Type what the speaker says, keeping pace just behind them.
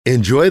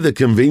Enjoy the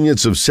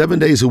convenience of 7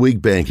 days a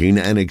week banking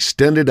and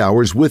extended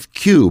hours with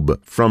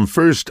Cube from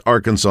First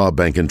Arkansas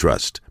Bank and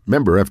Trust.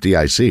 Member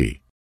FDIC.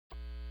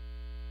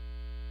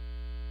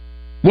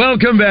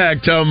 Welcome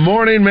back to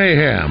Morning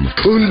Mayhem.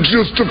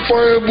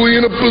 Unjustifiably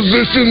in a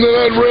position that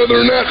I'd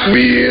rather not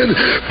be in,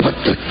 but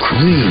the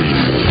cream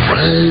will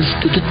rise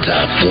to the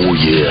top for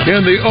you.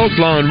 In the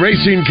Oaklawn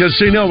Racing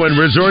Casino and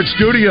Resort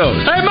Studios.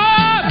 Hey,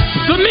 Mom!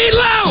 The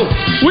meatloaf!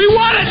 We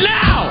want it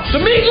now! The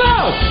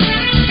meatloaf!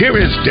 Here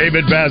is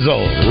David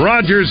Basil,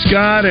 Roger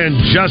Scott, and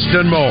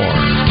Justin Moore.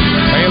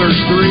 Baylor's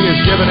 3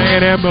 is giving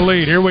A&M the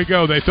lead. Here we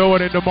go. They throw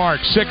it into Mark.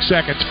 6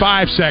 seconds,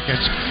 5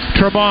 seconds.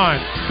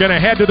 Tremont going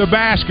to head to the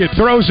basket.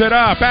 Throws it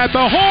up. At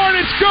the horn,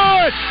 it's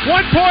good.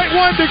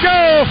 1.1 to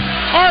go.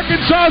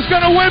 Arkansas is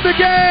going to win the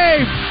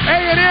game.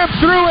 A&M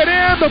threw it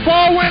in. The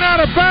ball went out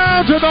of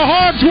bounds, and the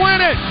Hogs win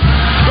it.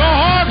 The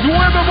Hogs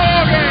win the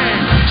ball game.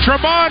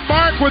 Tremont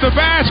Mark with a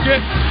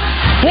basket.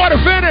 What a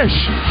finish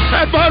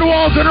at Bud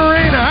Walton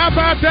Arena. How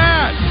about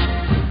that?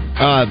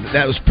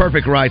 That was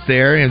perfect right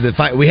there. And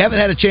we haven't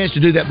had a chance to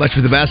do that much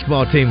with the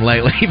basketball team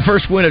lately.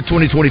 First win of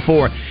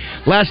 2024.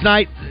 Last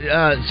night,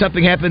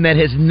 something happened that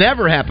has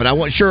never happened. I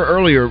wasn't sure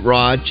earlier,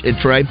 Raj and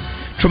Trey.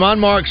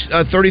 Tremont Marks,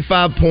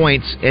 35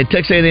 points, and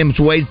Texas A&M's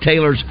Wade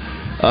Taylor's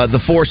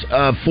the force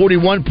of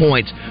 41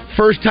 points.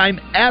 First time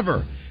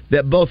ever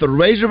that both a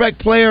Razorback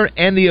player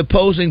and the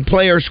opposing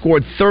player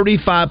scored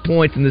 35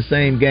 points in the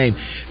same game.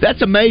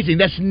 That's amazing.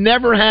 That's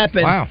never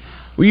happened. Wow.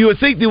 Well, you would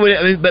think they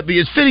would, but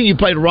it's fitting you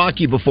played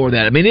Rocky before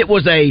that. I mean, it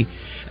was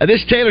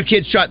this Taylor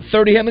kid shot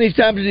 30, how many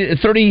times?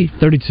 30?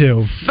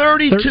 32.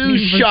 32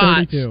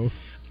 shots. 32.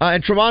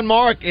 And Tremont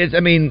Mark is,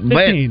 15.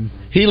 Man,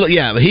 he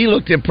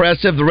looked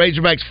impressive. The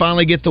Razorbacks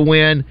finally get the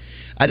win.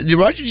 Roger,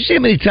 did you see how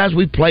many times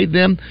we played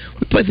them?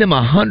 We played them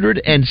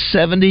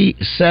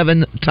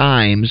 177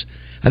 times.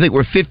 I think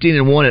we're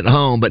 15-1 at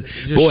home, but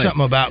boy,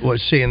 something about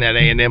seeing that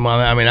A&M.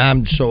 I mean,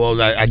 I'm so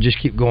old. I just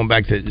keep going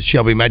back to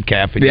Shelby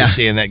Metcalf and just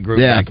seeing that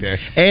group back there.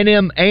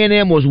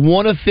 A&M was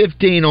 1 of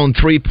 15 on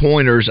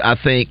 3-pointers. I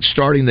think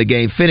starting the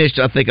game, finished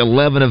I think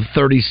 11 of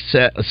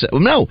 37.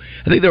 No,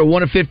 I think they were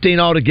 1 of 15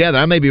 altogether.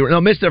 I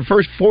missed their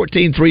first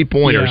 14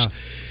 3-pointers.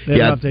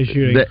 Yeah.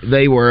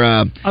 They were.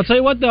 I'll tell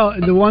you what, though,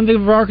 the one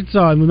thing for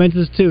Arkansas, and we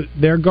mentioned this too,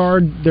 their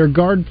guard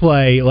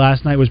play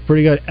last night was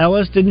pretty good.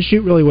 Ellis didn't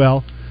shoot really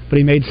well, but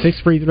he made 6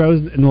 free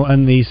throws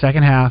in the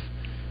second half.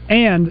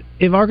 And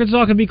if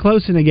Arkansas can be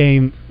close in a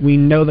game, we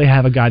know they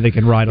have a guy that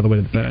can ride all the way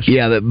to the finish.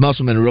 Yeah, the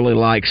Musselman really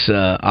likes,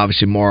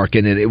 obviously, Mark,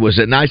 and it was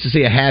nice to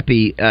see a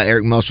happy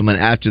Eric Musselman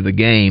after the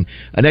game.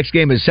 Next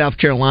game is South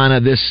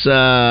Carolina this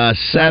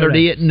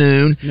Saturday at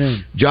noon.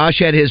 Josh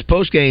had his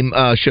post-game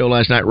show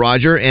last night,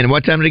 Roger, and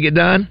what time did it get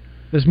done?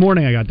 This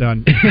morning I got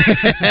done.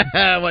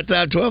 What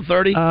time,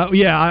 12:30?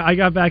 Yeah, I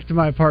got back to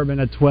my apartment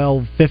at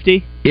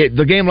 12:50.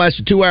 The game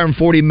lasted 2 hours and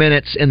 40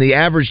 minutes, and the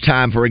average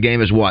time for a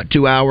game is what,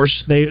 2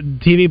 hours?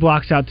 TV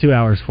blocks out 2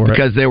 hours for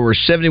because there were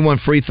 71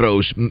 free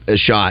throws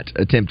shot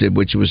attempted,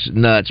 which was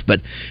nuts.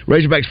 But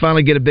Razorbacks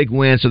finally get a big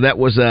win, so that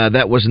was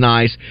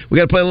nice. We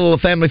got to play a little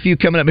Family Feud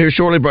coming up here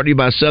shortly, brought to you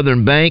by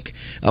Southern Bank.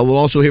 We'll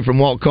also hear from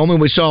Walt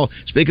Coleman. We saw,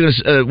 speaking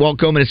of Walt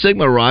Coleman and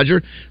Sigma,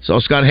 Roger, saw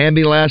Scott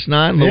Hamby last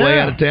night on the way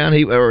out of town.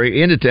 He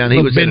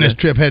was business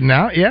trip heading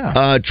out.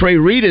 Yeah. Trey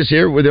Reed is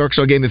here with the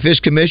Arkansas Game and Fish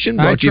Commission,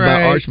 brought to you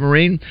by Arch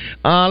Marine.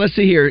 Let's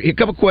see here. A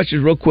couple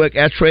questions real quick.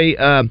 Ask Trey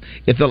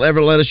if they'll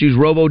ever let us use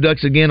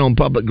robo-ducks again on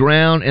public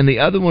ground. And the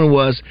other one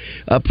was,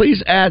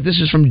 please ask,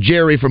 this is from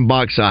Jerry from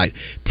Boxside,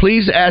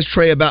 please ask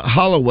Trey about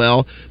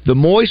Hollowell. The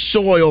moist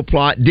soil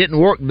plot didn't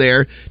work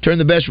there. Turned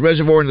the best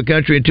reservoir in the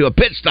country into a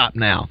pit stop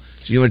now.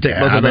 So you want to take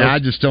both of those? I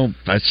just don't,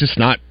 that's just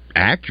not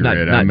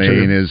accurate. Not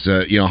true.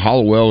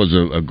 Hollowell is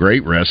a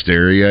great rest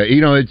area.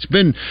 It's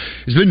been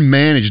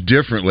managed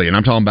differently, and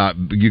I'm talking about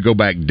you go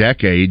back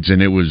decades,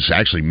 and it was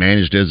actually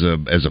managed as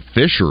a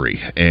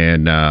fishery,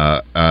 and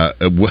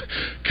what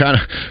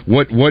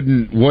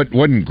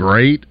wasn't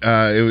great.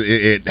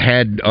 It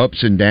had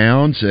ups and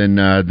downs, and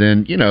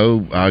then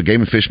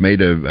Game and Fish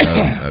made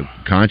a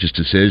conscious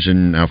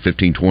decision now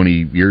 15,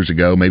 20 years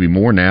ago, maybe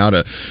more now,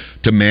 to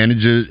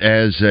manage it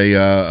as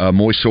a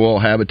moist soil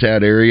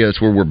habitat area.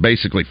 That's where we're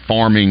basically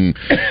farming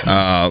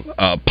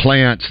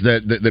plants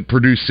that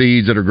produce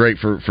seeds that are great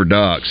for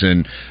ducks.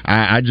 And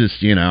I just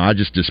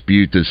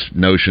dispute this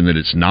notion that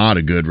it's not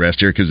a good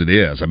rest area, because it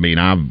is. I mean,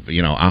 I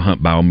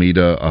hunt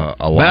Biomeda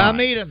a lot.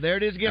 Biomeda, there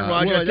it is again,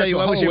 Roger. I tell you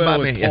what, what's your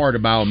Biomeda? Part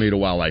of Biomeda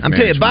Wildlife. I'm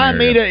telling you,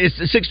 Biomeda is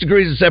 6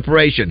 degrees of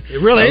separation.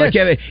 It really is.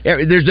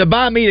 There's a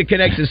Biomeda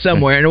connection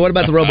somewhere. And what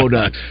about the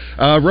RoboDuck?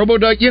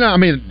 RoboDuck,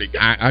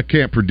 I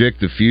can't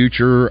predict the future.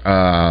 future.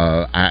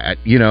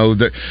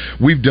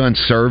 We've done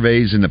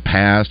surveys in the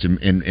past,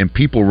 and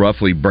people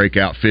roughly break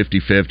out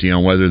 50-50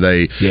 on whether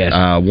they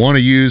want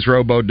to use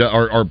robo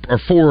or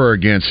for or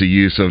against the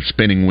use of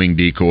spinning wing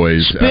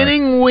decoys.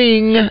 Spinning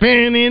wing.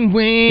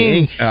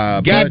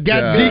 Got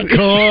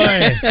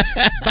decoy.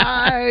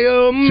 Buy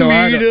a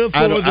meter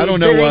for the I don't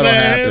know what'll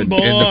happen boy.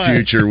 in the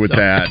future with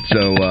that.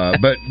 So,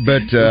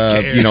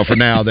 for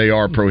now they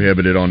are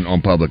prohibited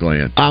on public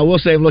land. I will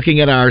say, I'm looking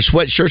at our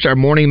sweatshirts, our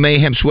Morning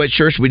Mayhem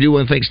sweatshirts. We do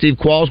want to thank Steve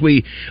Qualls.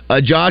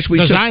 Josh,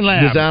 Design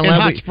Lab in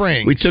Hot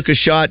Springs. We took a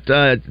shot,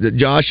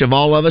 Josh, of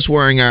all of us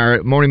wearing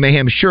our Morning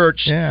Mayhem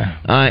shirts. Yeah.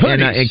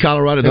 In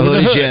Colorado, the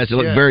hoodies. Yes, they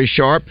look very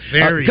sharp.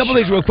 A couple of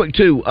things real quick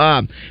too.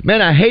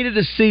 Man, I hated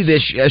to see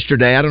this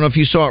yesterday. I don't know if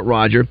you saw it,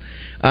 Roger.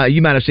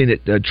 You might have seen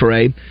it,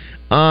 Trey.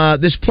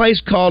 This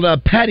place called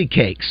Patty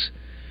Cakes,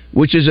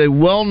 which is a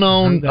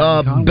well-known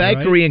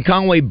bakery in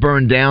Conway,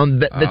 burned down.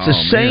 That's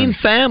the same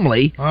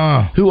family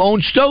who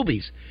owns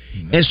Stobie's.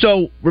 And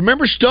so,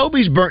 remember,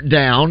 Stobie's burnt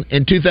down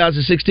in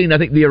 2016, I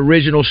think, the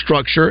original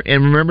structure.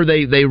 And remember,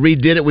 they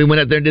redid it. We went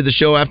out there and did the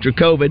show after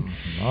COVID.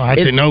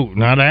 No,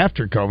 not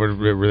after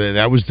COVID.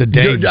 That was the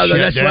day.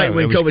 That's right,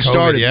 when COVID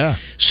started. Yeah.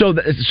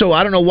 So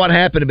I don't know what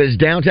happened, but it's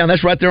downtown.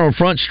 That's right there on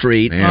Front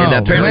Street. And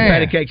apparently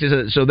Patty Cakes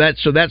is so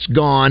that's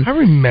gone. I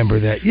remember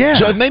that, yeah.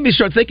 So it made me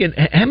start thinking,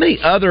 how many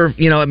other,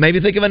 it made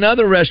me think of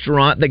another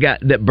restaurant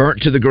that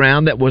burnt to the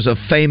ground that was a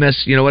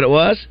famous, you know what it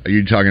was? Are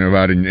you talking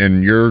about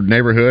in your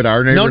neighborhood,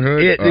 our neighborhood?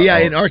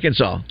 In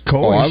Arkansas.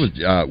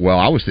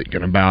 I was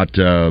thinking about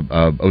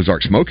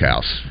Ozark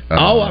Smokehouse.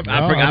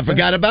 I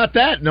forgot about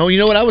that. No, you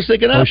know what I was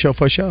thinking of?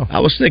 For sure. I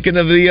was thinking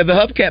of the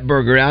Hubcap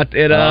Burger out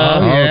at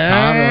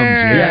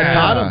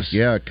Cottom's.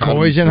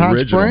 Coy's in Hot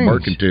Springs.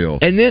 Mercantile.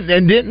 And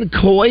didn't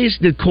Coy's?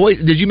 Did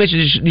you mention?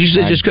 You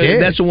said just because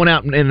that's the one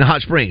out in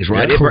Hot Springs,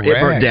 right? Yeah, it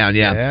burnt down.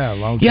 Yeah,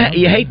 long time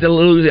you hate to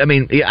lose. I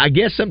mean, I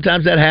guess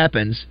sometimes that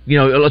happens.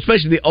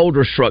 Especially the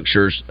older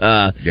structures.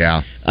 But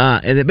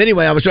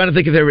anyway, I was trying to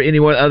think if there were any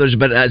others,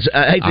 but I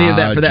hate to hear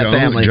that for that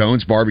family.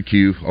 Jones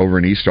Barbecue over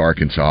in East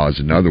Arkansas is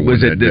another one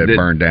that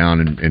burned down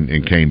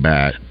and came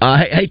back.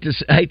 I hate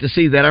to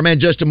see that. Our man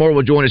Justin Moore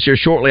will join us here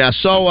shortly. I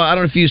saw. I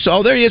don't know if you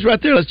saw. There he is, right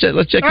there. Let's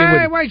check in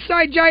with. Wait,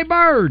 say Jay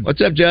Bird.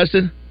 What's up,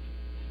 Justin?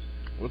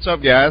 What's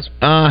up, guys?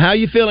 How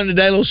you feeling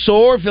today? A little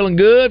sore? Feeling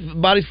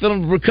good? Body's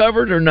feeling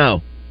recovered or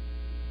no?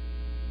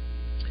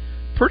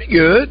 Pretty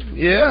good.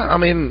 Yeah. I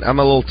mean, I'm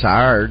a little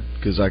tired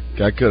because I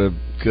could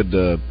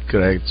have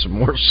had some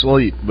more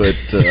sleep, but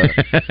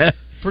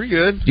pretty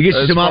good. You get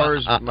as far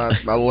as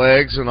my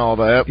legs and all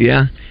that.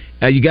 Yeah.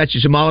 You got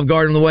you some Olive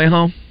Garden on the way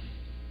home?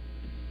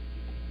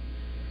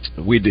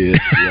 We did.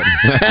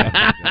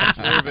 Yeah.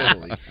 Tour of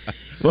Italy.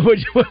 What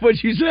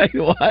would you say?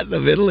 What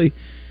of Italy?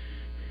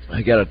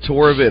 I got a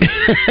tour of Italy.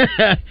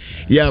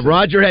 Yeah,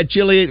 Roger had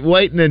chili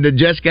waiting, and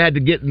Jessica had to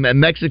get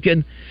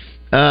Mexican.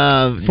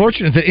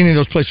 Fortunate that any of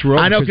those places were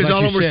open. I know, because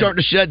all of them were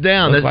starting to shut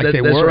down. That's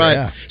right.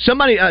 Yeah.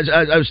 Somebody,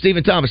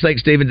 Stephen Thomas,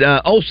 thanks, Stephen.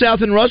 Old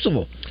South in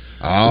Russellville.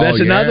 Oh,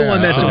 that's another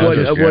one that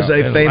was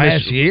a famous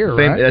last year.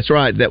 Right? That's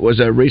right. That was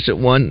a recent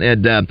one.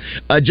 And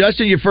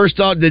Justin, your first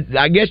thought? Did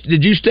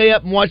you stay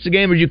up and watch the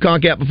game, or did you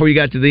conk out before you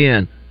got to the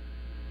end?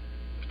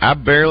 I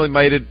barely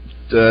made it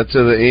to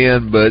the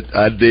end, but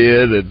I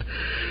did. And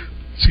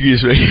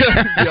excuse me.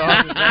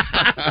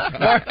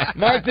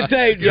 Mark the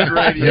tape. Good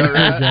radio,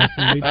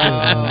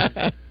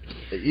 right?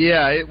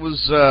 Yeah, it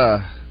was.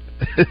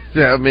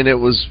 I mean, it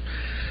was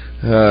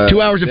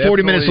 2 hours and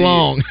 40 minutes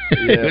long.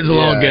 Yeah, it was a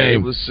long game.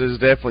 It was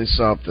definitely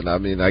something. I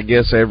mean, I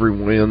guess every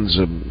win's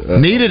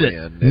needed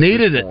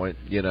it. Point,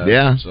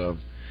 Yeah. So.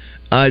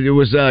 It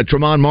was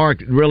Tremont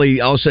Mark.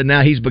 Really, all of a sudden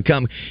now he's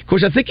become. Of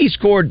course, I think he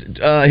scored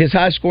his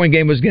highest scoring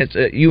game was against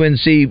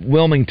UNC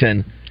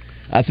Wilmington.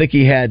 I think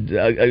he had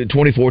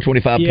 24,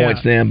 25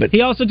 points then. But he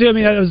also did. I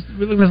mean, I was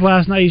looking at this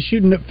last night. He's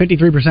shooting at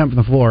 53% from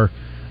the floor.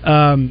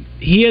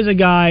 He is a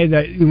guy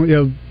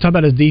that talk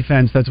about his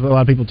defense. That's what a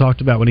lot of people talked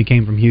about when he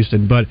came from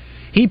Houston. But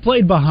he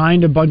played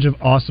behind a bunch of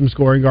awesome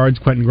scoring guards.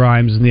 Quentin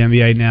Grimes in the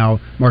NBA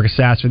now. Marcus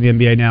Sasser in the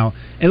NBA now.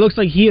 And it looks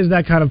like he is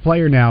that kind of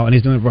player now, and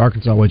he's doing it for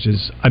Arkansas, which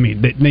is, I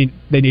mean, they need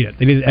it.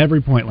 They needed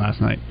every point last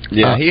night.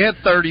 Yeah, he had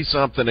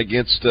 30-something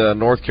against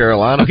North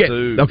Carolina,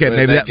 too. Okay,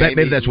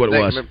 maybe that's what it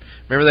was.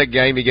 Remember that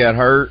game he got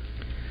hurt?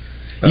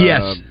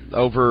 Yes.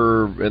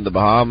 Over in the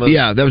Bahamas.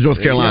 Yeah, that was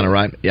North Carolina,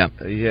 right? Yeah.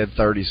 He had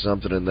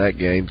 30-something in that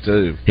game,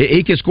 too.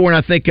 He can score, and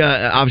I think,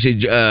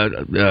 obviously,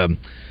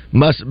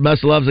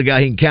 Muss loves a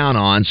guy he can count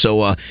on.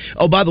 So,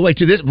 by the way,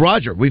 to this,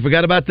 Roger, we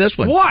forgot about this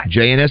one. What?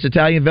 J&S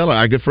Italian Villa,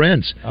 our good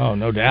friends. Oh,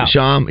 no doubt.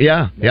 Sham,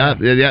 yeah.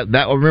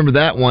 That remember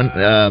that one.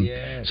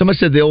 Yes. Somebody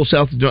said the Old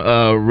South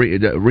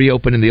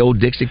reopened in the old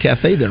Dixie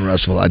Cafe there in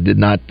Russellville. I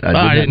didn't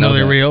know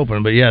they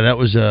reopened, but yeah, that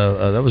was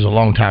a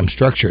long time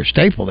structure, a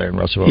staple there in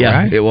Russellville.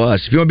 Yeah, right? It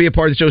was. If you want to be a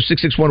part of the show,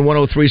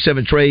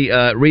 661-1037.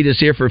 Trey, read us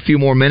here for a few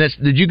more minutes.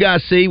 Did you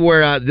guys see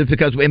where?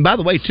 Because, and by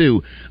the way,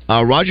 too,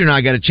 Roger and I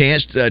got a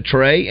chance,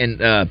 Trey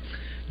and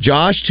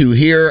Josh, to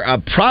hear a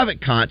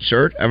private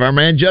concert of our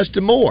man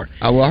Justin Moore.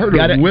 I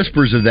heard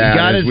whispers of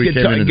that as we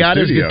came into the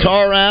studio. His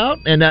guitar out,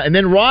 and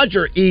then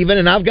Roger even,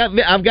 and I've got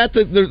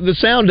the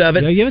sound of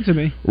it. Yeah, give it to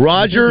me.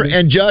 Roger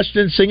and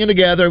Justin singing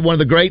together, one of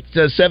the great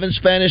Seven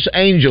Spanish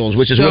Angels,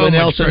 which is Willie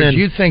Nelson and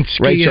you think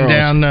Ray skiing Charles.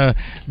 down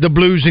the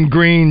blues and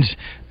greens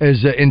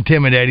is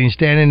intimidating,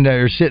 standing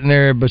there, sitting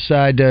there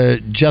beside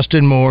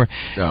Justin Moore.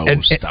 Oh,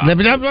 stop.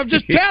 I'm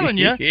just telling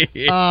you,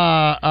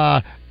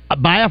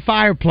 by a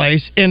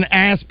fireplace in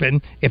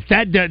Aspen, if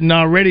that doesn't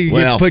already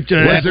put you...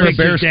 Was there a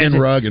bearskin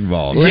rug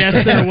involved?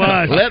 Yes, there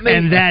was,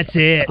 and that's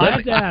it. I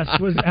have to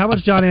ask, how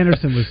much John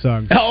Anderson was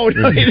sung? Oh,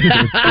 no, a little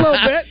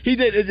bit. He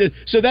did.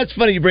 So that's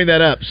funny you bring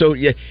that up. So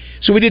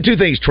so we did two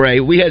things, Trey.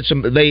 We had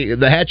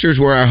the Hatchers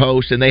were our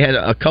hosts, and they had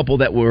a couple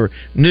that were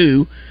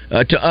new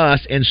to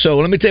us. And so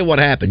let me tell you what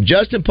happened.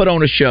 Justin put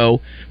on a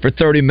show for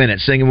 30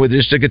 minutes, singing with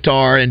just a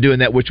guitar and doing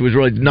that, which was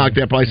really knocked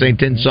out, probably saying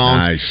 10 songs.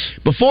 Nice.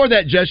 Before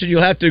that, Justin,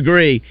 you'll have to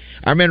agree,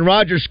 our man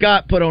Roger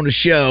Scott put on a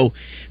show.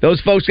 Those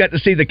folks got to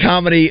see the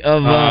comedy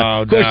of.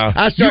 Of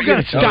course, you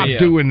got to stop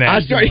doing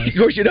that. Of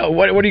course, you know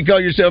what do you call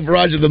yourself,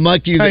 Roger the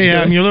monkey?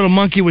 I'm your little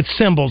monkey with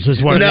cymbals,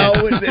 is what it is.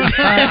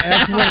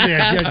 That's what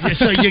it is.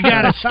 So you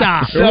got to stop.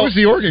 So what was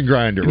the organ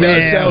grinder?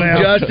 Right?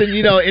 Justin,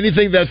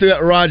 anything that threw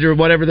out Roger,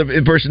 whatever the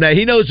impersonation,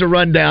 he knows the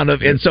rundown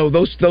of. And so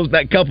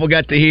that couple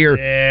got to hear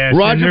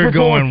Roger perform.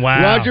 Going,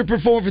 wow. Roger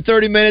performed for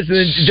 30 minutes, and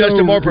then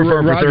Justin Moore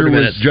performed for 30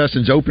 minutes. Was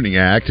Justin's opening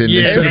act, and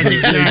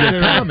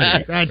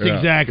that's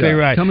exactly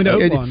right. Coming to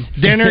Oakland.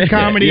 Dinner,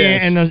 comedy,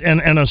 and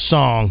a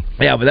song.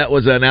 Yeah, but that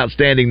was an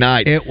outstanding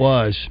night. It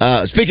was.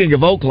 Speaking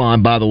of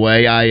Oakland, by the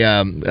way,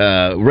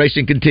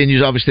 racing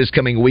continues obviously this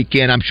coming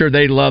weekend. I'm sure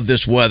they love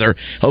this weather.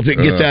 Hope it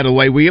gets out of the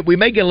way. We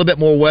may get a little bit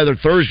more weather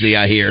Thursday,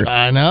 I hear.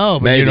 I know,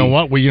 but you know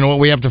what?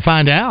 We have to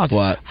find out.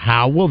 What?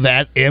 How will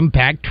that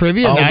impact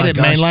trivia night at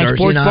Mainline Thursday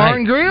Sports night. Bar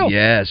and Grill?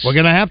 Yes, we're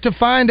gonna have to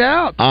find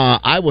out.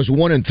 I was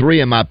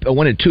 1-2 in my 2 of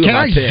my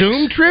picks. Can I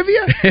Zoom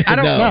trivia? I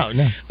don't know.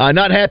 No.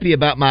 Not happy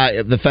about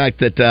the fact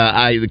that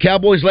the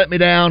Cowboys let me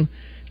down.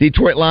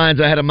 Detroit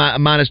Lions, I had a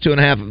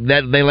 -2.5.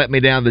 That they let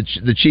me down.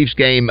 The Chiefs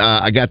game,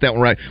 I got that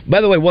one right.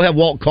 By the way, we'll have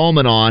Walt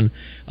Coleman on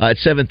at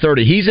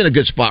 7:30. He's in a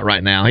good spot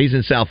right now. He's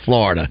in South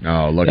Florida.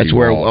 Oh, lucky that's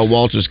where Walt.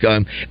 Walt is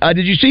going.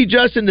 Did you see,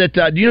 Justin? That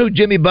do you know who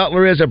Jimmy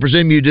Butler is? I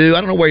presume you do.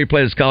 I don't know where he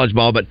played his college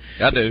ball, but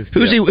I do.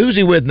 Who's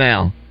he with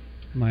now?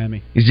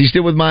 Miami. Is he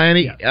still with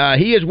Miami? Yeah.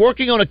 He is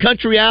working on a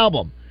country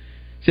album.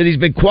 Said he's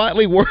been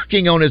quietly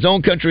working on his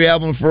own country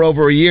album for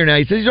over a year now.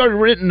 He says he's already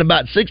written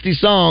about 60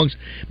 songs,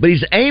 but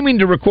he's aiming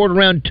to record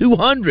around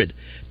 200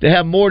 to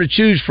have more to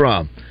choose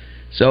from.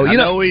 So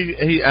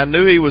I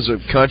knew he was a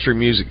country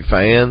music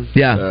fan.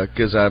 Yeah,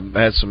 because I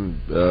had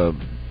some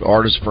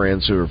artist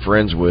friends who were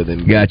friends with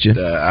him. Gotcha.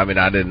 But,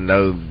 I didn't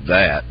know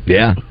that.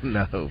 Yeah,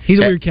 no. He's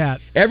a weird cat.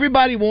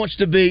 Everybody wants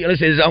to be.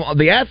 Listen,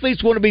 the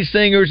athletes want to be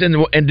singers,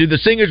 and do the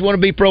singers want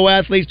to be pro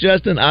athletes?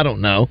 Justin, I don't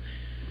know.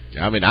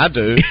 I mean, I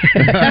do.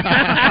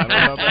 I don't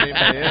know about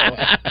anybody else.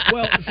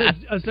 Well,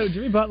 so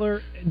Jimmy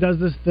Butler does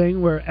this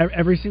thing where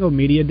every single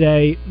media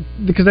day,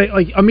 because they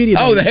like a media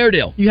day. Oh, the hair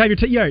deal. You have your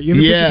you have your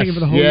picture taken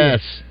for the whole year.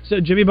 So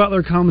Jimmy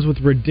Butler comes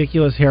with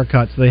ridiculous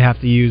haircuts. So they have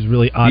to use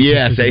really odd.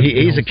 Yes,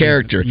 he's a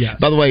character. Yes.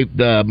 By the way,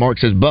 Mark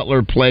says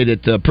Butler played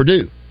at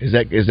Purdue. Is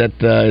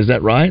that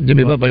right?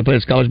 Jimmy Butler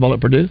played college ball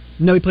at Purdue?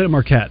 No, he played at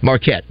Marquette.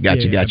 Marquette,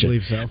 gotcha. I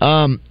believe so.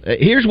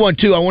 Here's one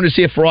too. I want to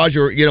see if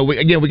Roger.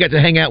 We got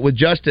to hang out with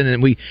Justin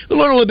and we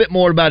learn a little bit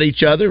more about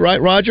each other,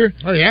 right, Roger?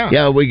 Oh yeah.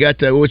 Yeah, we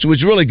got which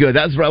was really good.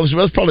 That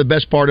was probably the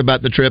best part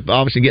about the trip.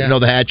 Obviously, getting to know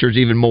the Hatchers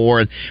even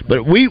more.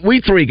 But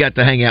we three got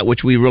to hang out,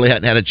 which we really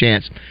hadn't had a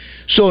chance.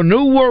 So a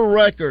new world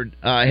record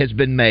has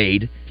been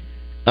made.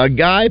 A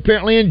guy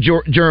apparently in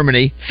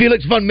Germany,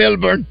 Felix von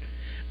Milburn.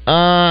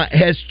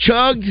 Has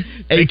chugged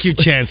Thank you,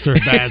 Chancellor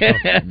Basil.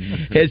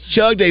 has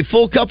chugged a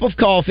full cup of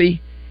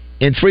coffee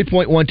in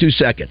 3.12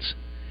 seconds.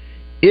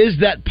 Is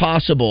that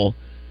possible?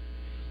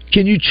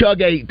 Can you chug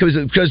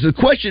because the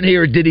question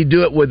here is, did he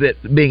do it with it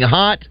being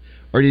hot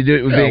or did he do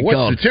it with being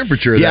cold? What's the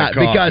temperature of that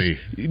coffee?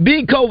 Because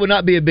being cold would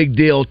not be a big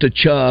deal to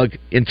chug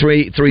in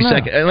three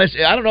seconds. Unless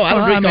I don't know, I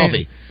don't drink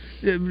coffee.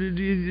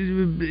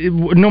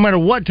 No matter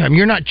what time,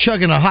 you're not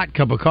chugging a hot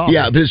cup of coffee.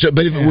 Yeah, but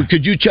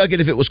could you chug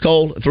it if it was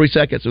cold? 3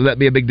 seconds, would that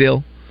be a big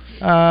deal?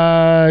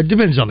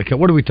 Depends on the cup.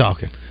 What are we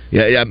talking?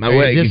 Yeah.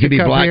 It could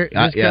be black.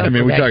 I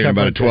mean, we're talking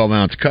about a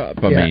 12-ounce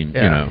cup. I mean.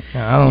 I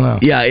don't know.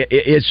 Yeah.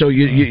 So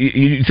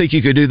you think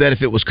you could do that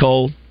if it was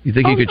cold? You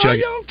think you could chug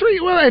it?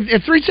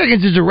 If 3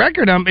 seconds is a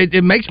record,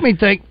 it makes me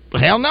think,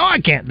 hell no, I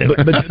can't do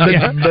it.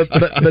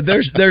 But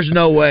there's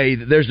no way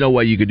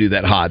you could do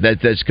that hot.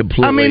 That's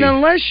completely. I mean,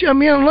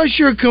 unless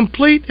you're a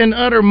complete and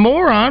utter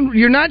moron,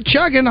 you're not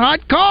chugging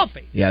hot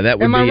coffee. Yeah, that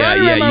would am be. I right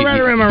or am I right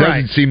or am I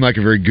right? Doesn't seem like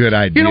a very good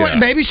idea. You know what?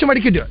 Maybe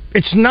somebody could do it.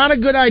 It's not a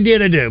good idea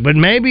to do, but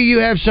maybe you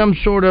have some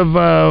sort of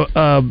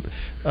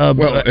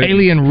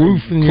alien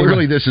roof.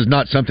 Clearly, this is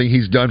not something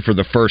he's done for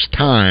the first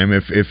time.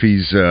 If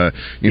he's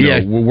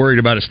worried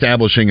about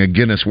establishing a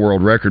Guinness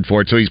World Record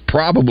for it, so he's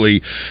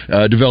probably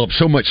developed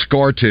so much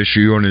scar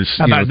tissue on his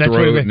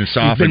throat and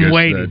esophagus.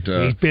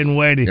 He's been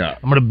waiting. Yeah.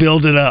 I'm going to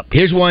build it up.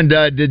 Here's one.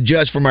 Did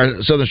Josh from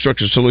our Southern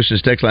Structural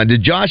Solutions text line?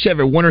 Did Josh have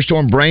a winter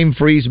storm brain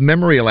freeze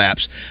memory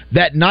lapse?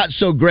 That not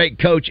so great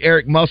coach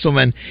Eric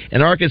Musselman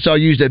in Arkansas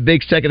used a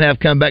big second half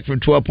comeback from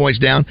 12 points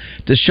down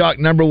to shock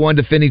number 1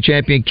 defending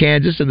champion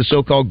Kansas and the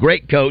so-called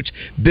great coach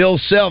Bill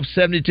Self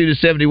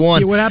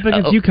 72-71. Yeah, what happened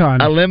against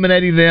UConn?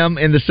 Eliminating them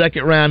in the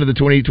second round of the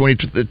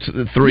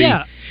 2023.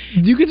 Yeah,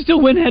 you can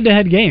still win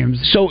head-to-head games.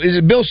 So is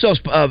it Bill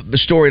Self's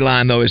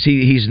storyline though? Is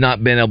he's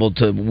not been able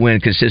to win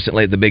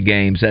consistently at the big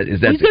games? He's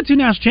got 2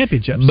 national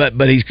championships,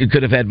 but he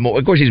could have had more.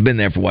 Of course, he's been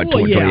there for what?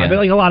 20 yeah, but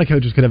like a lot of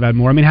coaches could have had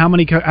more. I mean, how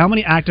many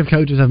active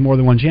coaches have more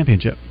than 1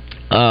 championship?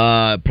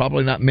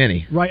 Probably not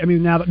many. Right. I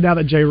mean, now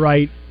that Jay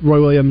Wright, Roy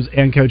Williams,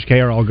 and Coach K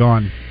are all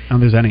gone, I don't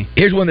think there's any.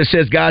 Here's one that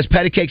says, guys,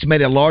 Patty Cakes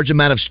made a large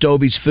amount of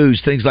Stobie's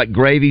foods, things like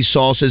gravy,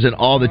 sauces, and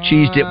all the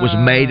cheese dip was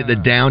made at the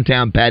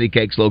downtown Patty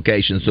Cakes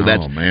location. So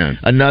that's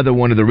another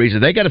one of the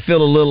reasons. They got to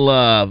feel a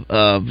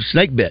little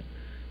snake bit.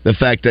 The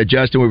fact that,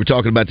 Justin, we were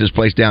talking about this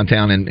place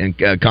downtown in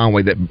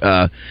Conway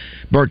that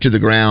burnt to the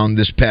ground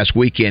this past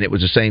weekend. It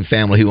was the same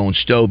family who owned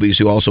Stobie's,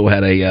 who also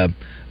had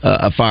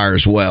a fire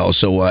as well.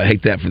 So I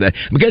hate that for that.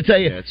 I'm going to tell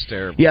you, it's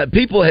terrible. Yeah,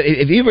 people. Have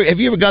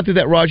you ever got through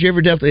that, Roger? You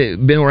ever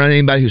definitely been around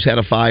anybody who's had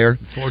a fire?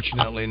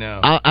 Fortunately, no.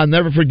 I'll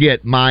never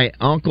forget. My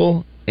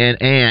uncle and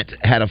aunt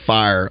had a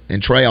fire,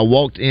 and Trey, I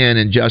walked in,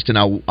 and Justin,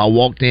 I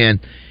walked in.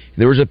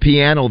 There was a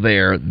piano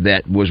there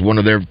that was one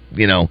of their,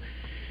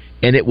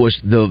 and it was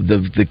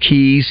the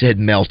keys had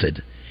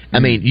melted. I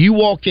mean, you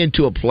walk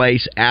into a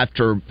place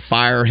after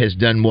fire has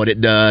done what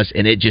it does,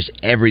 and it just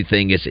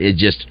everything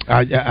especially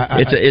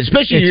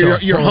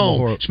your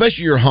home,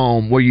 especially your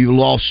home where you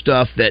lost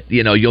stuff that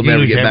you'll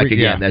never get back again.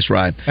 Yeah. That's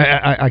right.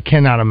 I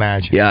cannot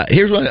imagine. Yeah,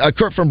 here's one.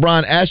 Kurt from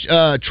Brian asked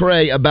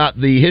Trey about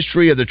the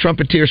history of the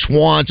trumpeter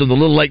swans on the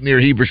little lake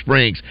near Heber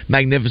Springs.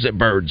 Magnificent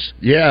birds.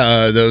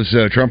 Yeah, those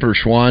trumpeter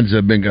swans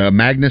have been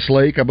Magnus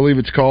Lake, I believe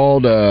it's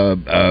called,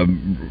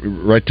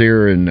 right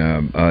there in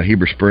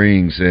Heber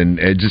Springs, and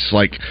it just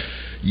like.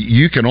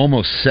 You can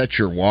almost set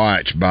your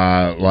watch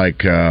by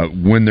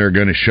when they're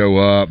going to show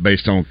up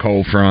based on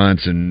cold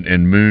fronts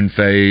and moon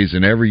phase,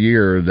 and every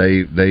year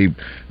they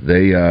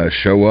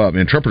show up.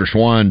 And trumpeter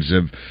swans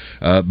have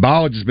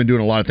biologists have been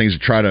doing a lot of things to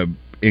try to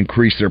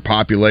increase their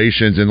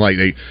populations, and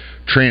they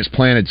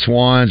transplanted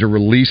swans or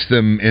released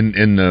them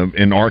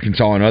in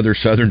Arkansas and other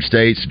southern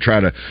states to try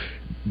to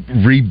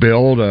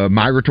rebuild a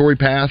migratory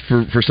path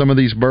for some of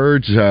these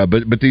birds,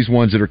 but these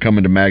ones that are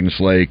coming to Magnus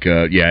Lake,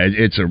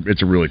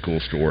 it's a really cool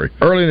story.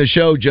 Early in the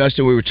show,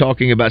 Justin, we were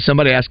talking about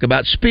somebody asked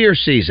about spear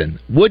season.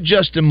 Would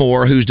Justin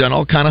Moore, who's done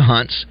all kind of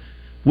hunts,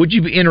 would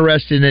you be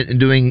interested in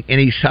doing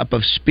any type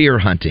of spear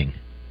hunting?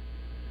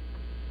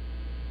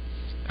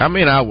 I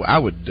mean, I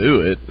would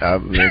do it. I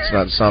mean, it's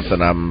not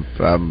something I'm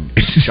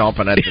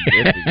chomping at the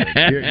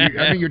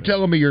bit. You're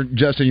telling me,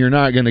 Justin, you're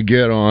not going to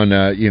get on,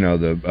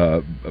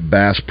 the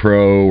Bass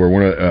Pro or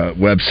one of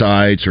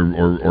websites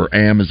or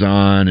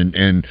Amazon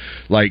and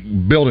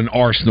build an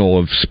arsenal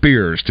of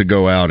spears to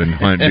go out and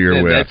hunt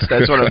deer with.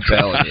 That's what I'm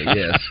telling you.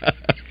 Yes.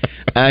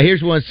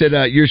 Here's one that said,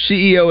 your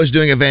CEO is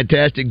doing a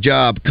fantastic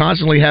job,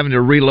 constantly having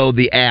to reload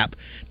the app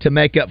to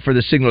make up for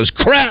the signal's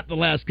crap the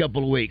last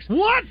couple of weeks.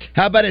 What?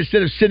 How about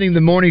instead of sending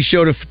the morning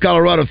show to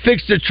Colorado,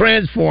 fix the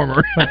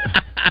transformer?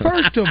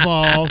 First of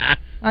all,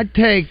 I'd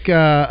take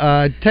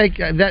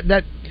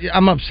that.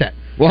 I'm upset.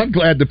 Well, I'm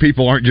glad the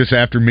people aren't just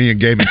after me and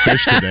Game and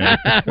Fish today.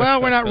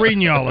 Well, we're not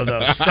reading you all of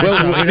those. By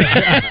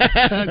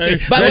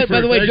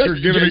the way, thanks for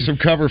giving me some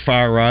cover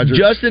fire, Roger.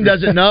 Justin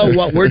doesn't know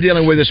what we're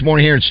dealing with this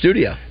morning here in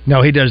studio.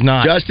 No, he does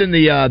not. Justin,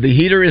 the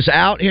heater is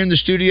out here in the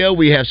studio.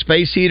 We have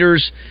space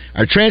heaters.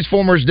 Our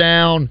transformer's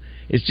down.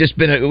 It's just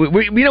been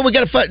we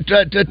got to fight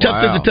through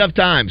the tough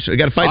times. We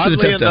got to fight through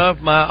the tough times. Oddly enough,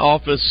 my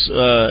office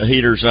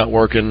heater's not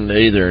working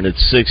either, and it's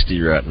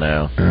 60 right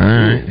now. All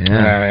right,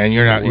 and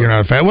you're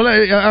not a fan.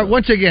 Well,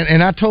 once again,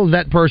 and I told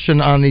that person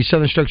on the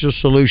Southern Structural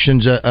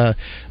Solutions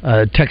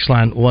text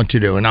line what to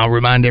do, and I'll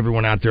remind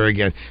everyone out there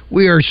again: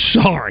 we are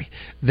sorry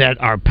that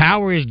our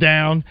power is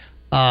down,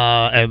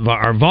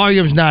 our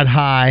volume's not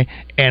high,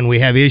 and we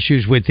have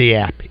issues with the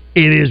app.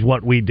 It is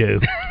what we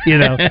do,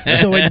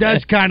 so it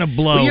does kind of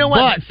blow. Well, you know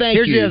what? But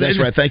thank you. That's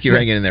right. Thank you for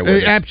hanging in there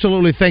with us.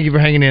 Absolutely. Thank you for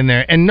hanging in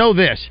there. And know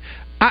this.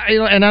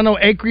 And I know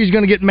Acree's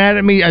going to get mad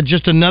at me.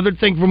 Just another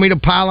thing for me to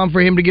pile on for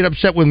him to get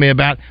upset with me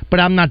about. But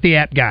I'm not the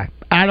app guy.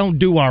 I don't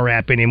do our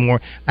app anymore.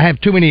 I have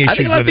too many issues with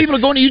it. I think a lot of people are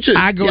going to YouTube.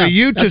 I go to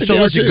YouTube. So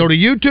listen, go to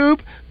YouTube,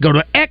 go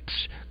to X,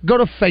 go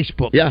to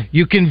Facebook. Yeah.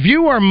 You can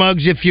view our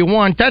mugs if you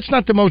want. That's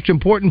not the most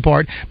important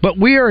part, but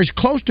we are as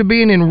close to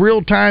being in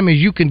real time as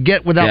you can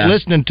get without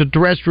listening to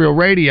terrestrial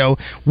radio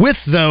with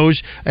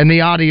those and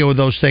the audio of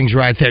those things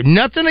right there.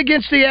 Nothing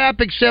against the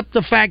app except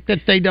the fact that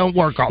they don't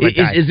work all the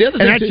time. Is the other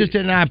thing and that's just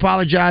it, and I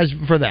apologize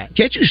for that.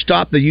 Can't you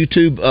stop the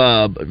YouTube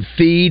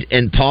feed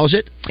and pause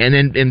it? And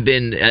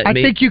then I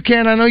think you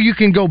can. I know you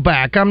can go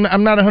back. I'm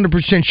not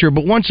 100% sure,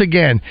 but once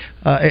again,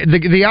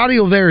 the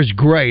audio there is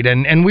great,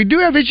 and we do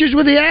have issues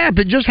with the app.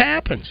 It just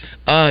happens.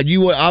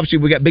 Obviously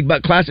we got Big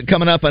Buck Classic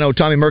coming up. I know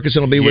Tommy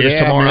Murkison will be with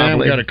us tomorrow. Man,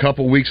 we got a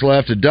couple weeks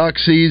left of duck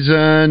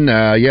season.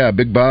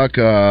 Big Buck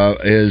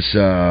is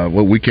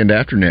weekend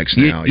after next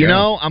now. You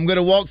know, I'm going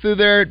to walk through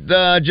there,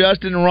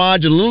 Justin and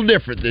Raj, a little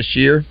different this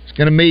year.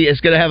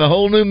 It's going to have a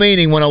whole new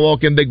meaning when I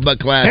walk in Big Buck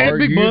Classic. Are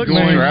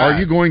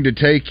you going to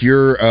take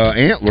your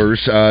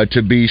antlers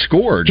to be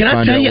scored? Can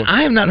I tell you,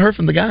 I have not heard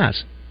from the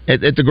guys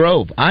at the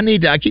Grove. I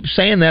keep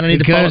saying that. I need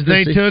to follow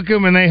because they took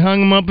them and they hung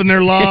them up in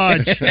their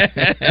lodge.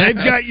 They've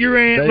got your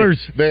antlers.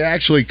 They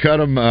actually cut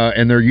them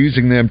and they're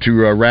using them to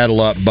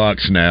rattle up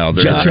bucks now.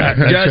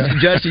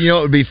 Justin, you know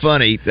what would be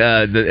funny?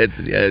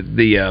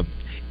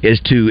 Is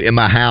to, in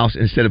my house,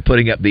 instead of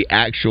putting up the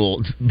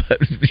actual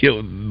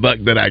buck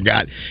that I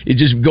got, you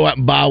just go out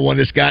and buy one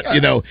that's got,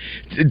 200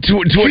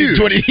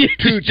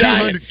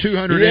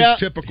 inch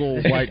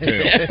typical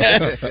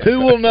whitetail. Who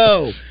will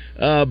know?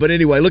 But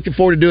anyway, looking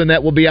forward to doing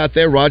that. We'll be out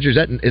there. Roger, is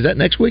that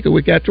next week or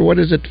week after? What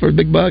is it for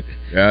Big Buck?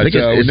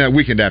 It's that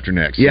weekend after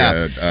next.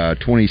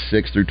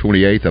 26th through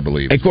 28th, I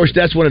believe. And of course,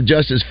 that's one of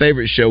Justin's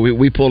favorite shows.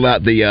 We pulled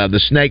out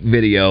the snake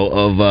video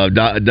of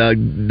Doug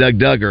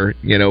Duggar,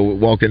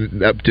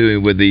 walking up to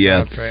him with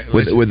the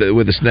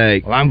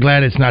snake. Well, I'm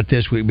glad it's not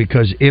this week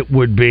because it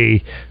would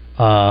be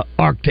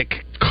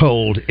Arctic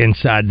cold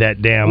inside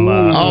that damn.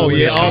 Oh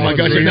my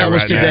gosh! And that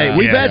was today.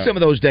 We've had some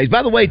of those days.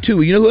 By the way,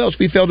 too, you know who else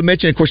we failed to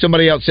mention? Of course,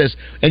 somebody else says,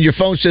 and your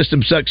phone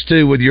system sucks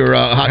too with your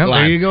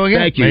hotline. There you go again.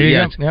 Thank you.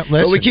 Yes.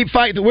 But we keep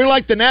fighting. We're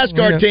like the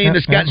NASCAR team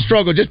that's got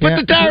struggled. Just put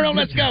the tire on.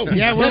 Let's go.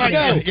 Yeah, we're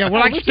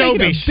like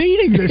Stobies.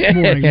 Beating this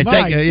morning.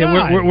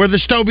 We're the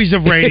Stobies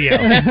of radio.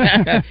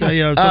 So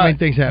many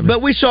things happen.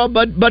 But we saw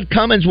Bud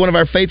Cummins, one of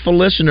our faithful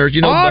listeners.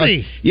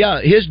 Audie.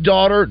 His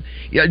daughter.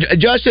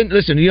 Justin,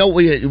 listen.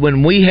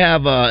 When we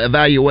have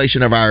evaluation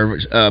of our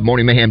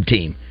Morning Mayhem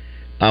team,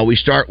 we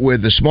start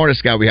with the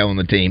smartest guy we have on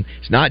the team.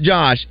 It's not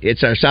Josh.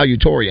 It's our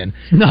salutatorian.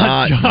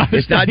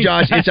 It's not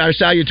Josh. It's our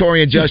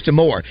salutatorian, Justin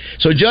Moore.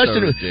 So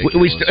Justin,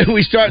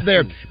 we start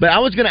there. But I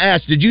was going to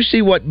ask, did you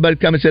see what Bud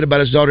Cummins said about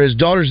his daughter? His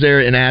daughter's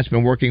there in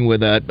Aspen working with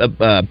Greg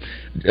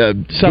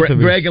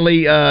and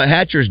Lee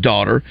Hatcher's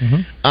daughter,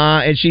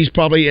 and she's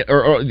probably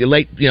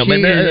late,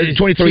 23,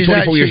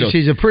 24 years old.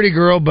 She's a pretty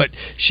girl, but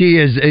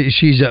she's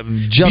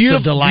just a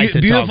delight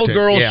to beautiful talk to.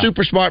 Girl,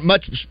 super smart,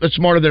 much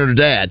smarter than her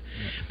dad.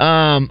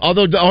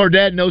 Although her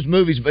dad knows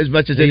movies as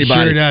much as anybody.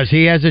 He sure does.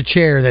 He has a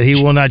chair that he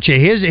will not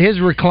change. His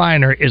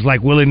recliner is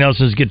like Willie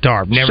Nelson's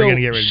guitar. Never going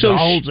to get rid of it.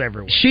 Holes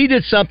everywhere. She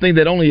did something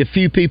that only a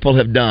few people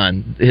have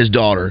done, his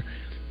daughter,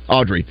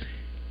 Audrey.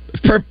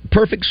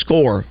 Perfect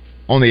score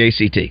on the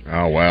ACT.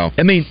 Oh, wow.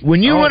 I mean,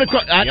 when you run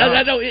across... I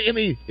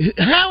mean,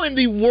 how in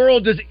the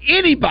world does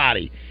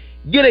anybody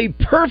get a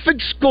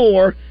perfect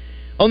score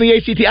on the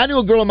ACT? I knew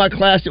a girl in my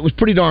class that was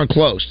pretty darn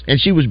close,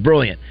 and she was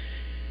brilliant.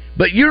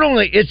 But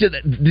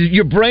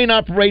your brain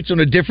operates on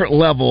a different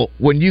level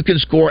when you can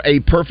score a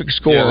perfect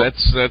score. Yeah,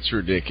 that's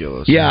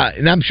ridiculous. Yeah,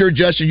 and I'm sure,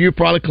 Justin, you're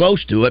probably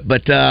close to it,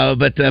 but no,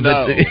 but I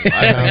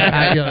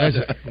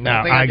agree.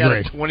 Got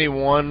a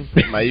 21,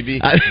 maybe.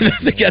 I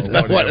think that's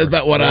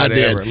about what I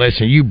did.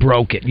 Listen, you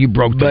broke it. You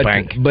broke the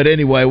bank. But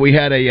anyway, we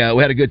had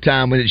a good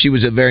time with it. She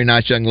was a very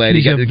nice young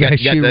lady.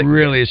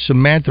 Really is.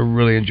 Samantha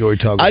really enjoyed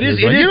talking to her.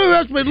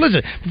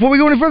 Listen, before we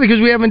go any further, because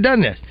we haven't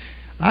done this,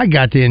 I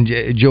got to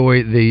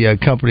enjoy the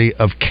company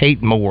of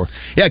Kate Moore.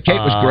 Yeah, Kate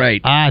was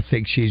great. I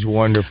think she's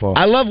wonderful.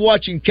 I love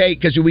watching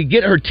Kate because we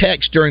get her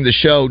text during the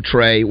show,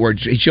 Trey, where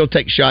she'll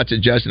take shots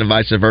at Justin and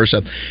vice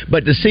versa.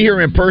 But to see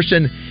her in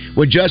person,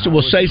 when Justin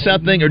will say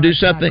something or do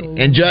something,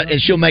 and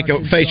she'll make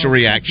a facial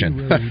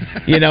reaction.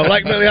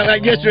 Like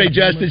yesterday,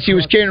 Justin, she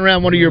was carrying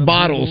around one of your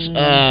bottles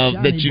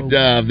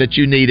that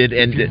you needed,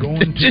 and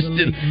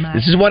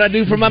this is what I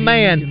do for my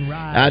man.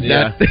 He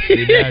does.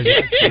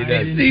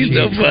 He's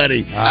so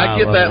funny. I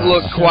get that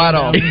look quite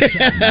often.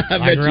 I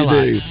bet you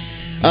do.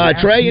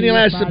 Trey, any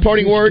last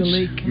parting words?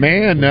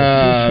 Man,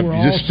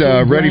 just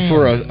ready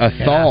for a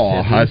thaw.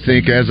 I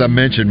think, as I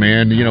mentioned,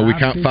 man, we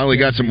finally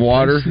got some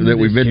water that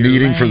we've been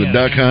needing for the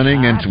duck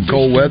hunting and some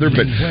cold weather,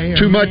 but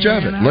too much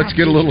of it. Let's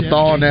get a little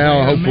thaw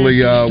now.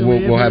 Hopefully,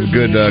 we'll have a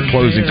good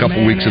closing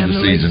couple weeks of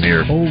the season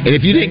here. And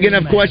if you didn't get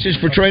enough questions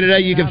for Trey today,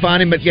 you can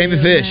find him at Game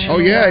and Fish.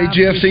 Oh yeah,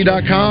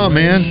 AGFC.com,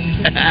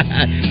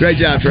 man. Great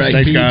job, Trey.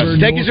 Thanks,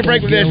 guys. Take us a break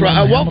with this.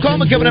 Walt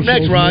Coleman coming up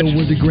next, Rod.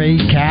 With the great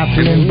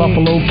Catherine and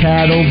Buffalo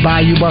cattle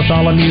by Bayou,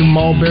 Bartholomew,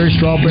 Mulberry,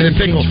 Strawberry,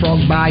 Pickles,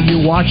 Frog,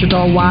 Bayou,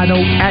 Washita, White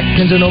Oak,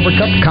 Atkins, and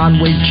Overcup,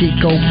 Conway,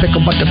 Chico,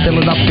 Pickle, but to fill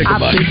it up, I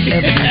fish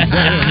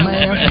everywhere,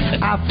 man.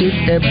 I fish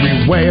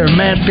everywhere,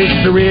 man. Fish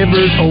the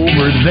rivers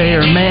over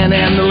there, man,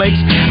 and the lakes.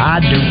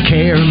 I do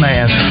care,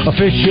 man. A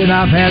fishing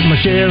I've had my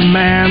share,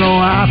 man. Oh,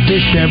 I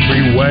fished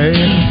everywhere.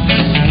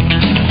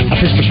 I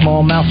fished for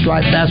smallmouth,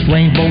 striped bass,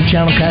 rainbow,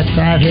 channel cats,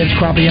 fatheads,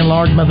 crappie, and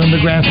largemouth, and the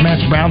grass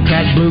mats, brown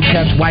trout, blue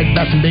cats, white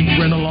bass, and big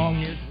grin along.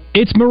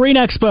 It's Marine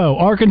Expo,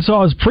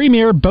 Arkansas's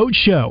premier boat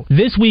show,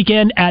 this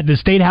weekend at the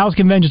State House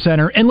Convention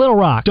Center in Little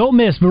Rock. Don't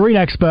miss Marine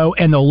Expo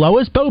and the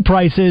lowest boat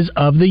prices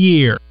of the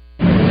year.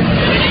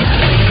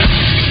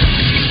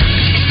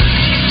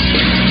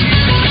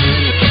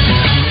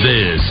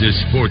 This is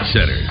Sports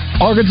Center.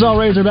 Arkansas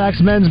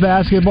Razorbacks men's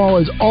basketball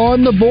is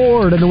on the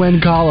board in the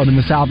win column in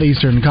the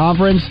Southeastern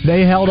Conference.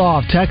 They held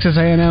off Texas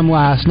A&M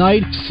last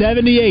night,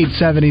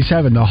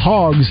 78-77. The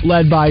Hogs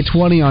led by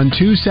 20 on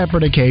two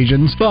separate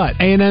occasions, but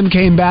A&M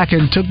came back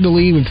and took the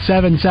lead with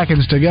 7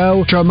 seconds to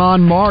go.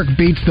 Tremont Mark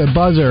beats the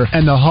buzzer,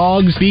 and the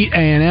Hogs beat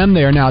A&M.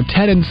 They are now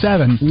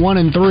 10-7,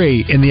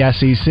 1-3 in the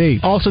SEC.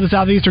 Also, the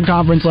Southeastern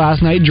Conference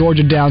last night,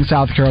 Georgia down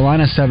South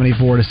Carolina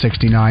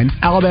 74-69.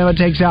 Alabama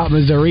takes out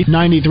Missouri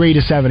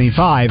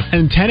 93-75,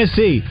 and Tennessee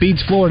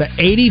beats Florida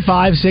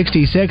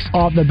 85-66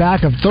 off the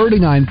back of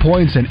 39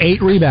 points and 8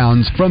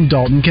 rebounds from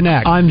Dalton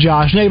Knecht. I'm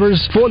Josh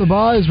Neighbors for the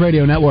Buzz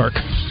Radio Network.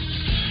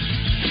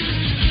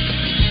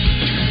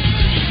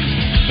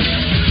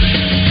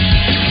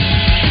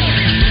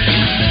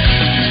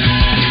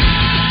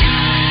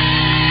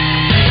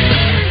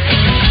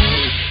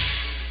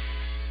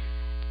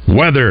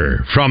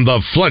 Weather from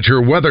the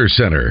Fletcher Weather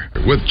Center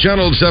with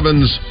Channel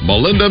 7's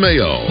Melinda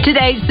Mayo.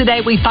 Today's the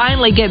day we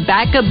finally get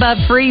back above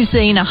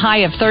freezing, a high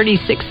of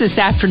 36 this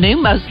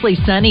afternoon, mostly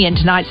sunny, and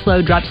tonight's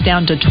low drops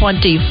down to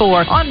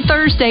 24. On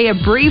Thursday,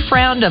 a brief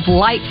round of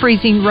light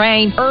freezing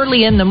rain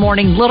early in the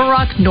morning, Little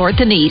Rock, north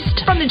and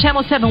east. From the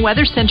Channel 7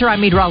 Weather Center,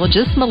 I'm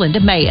meteorologist Melinda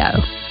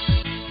Mayo.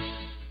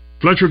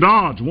 Fletcher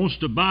Dodge wants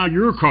to buy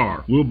your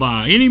car. We'll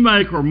buy any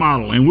make or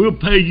model, and we'll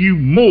pay you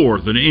more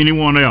than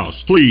anyone else.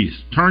 Please,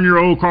 turn your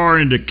old car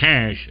into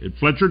cash at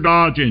Fletcher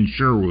Dodge in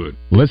Sherwood.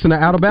 Listen to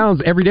Out of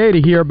Bounds every day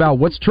to hear about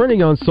what's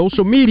trending on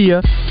social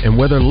media and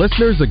whether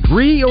listeners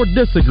agree or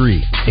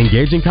disagree.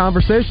 Engaging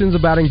conversations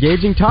about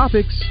engaging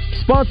topics.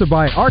 Sponsored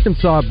by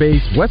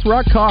Arkansas-based West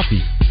Rock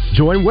Coffee.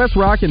 Join West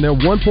Rock and their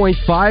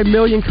 1.5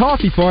 million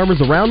coffee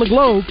farmers around the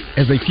globe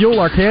as they fuel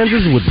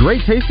Arkansans with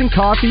great-tasting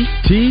coffee,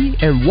 tea,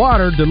 and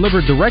water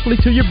delivered directly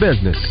to your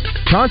business.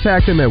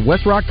 Contact them at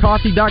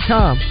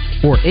westrockcoffee.com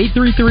or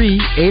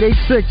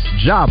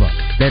 833-886-JAVA.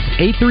 That's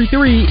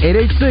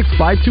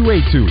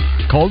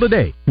 833-886-5282. Call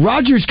today.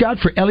 Roger Scott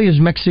for Ellie's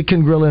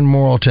Mexican Grill in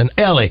Morrilton.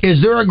 Ellie,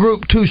 is there a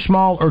group too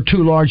small or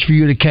too large for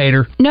you to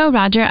cater? No,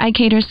 Roger. I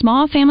cater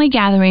small family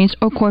gatherings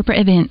or corporate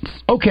events.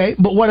 Okay,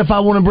 but what if I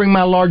want to bring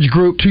my large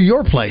group to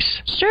your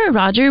place? Sure,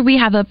 Roger. We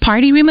have a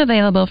party room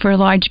available for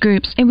large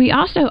groups, and we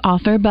also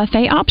offer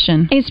buffet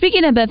option. And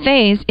speaking of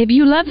buffets, if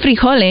you love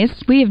frijoles,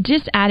 we have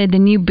just added the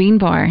new bean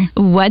bar.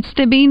 What's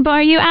the bean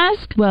bar, you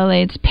ask? Well,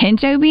 it's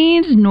pinto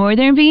beans,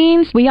 northern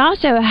beans. We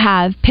also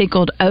have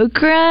pickled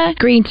okra,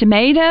 green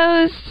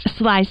tomatoes,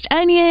 sliced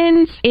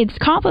onions. It's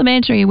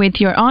complimentary with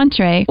your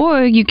entree,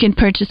 or you can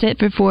purchase it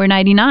for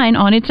 $4.99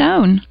 on its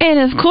own. And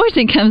of course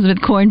it comes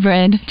with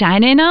cornbread.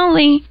 Dine-in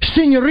only.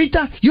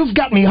 Senorita, you've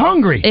got me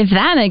hungry. If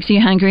that makes you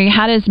hungry,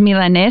 how does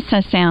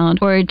milanesa sound?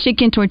 Or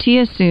chicken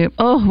tortilla soup?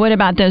 Oh, what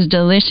about those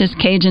delicious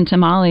Cajun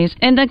tamales?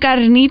 And the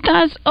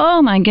carnitas?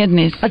 Oh my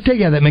goodness. I tell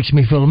you how that makes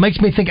me feel. It makes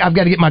me think I've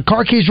got to get my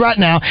car keys right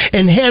now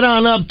and head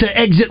on up to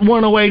exit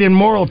 108 in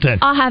Morrilton.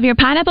 I'll have your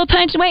pineapple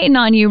punch waiting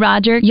on you,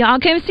 Roger. Y'all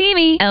come see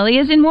me. Ellie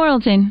is in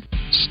Morrilton.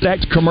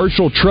 Stacked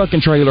Commercial Truck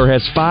and Trailer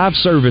has 5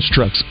 service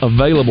trucks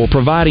available,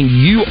 providing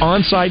you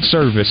on-site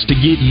service to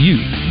get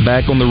you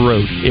back on the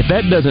road. If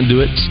that doesn't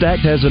do it,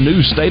 Stacked has a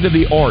new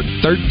state-of-the-art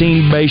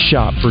 13-bay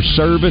shop for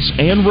service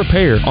and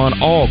repair on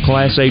all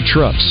Class A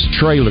trucks,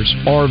 trailers,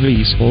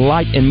 RVs,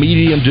 light and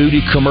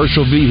medium-duty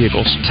commercial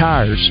vehicles,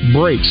 tires,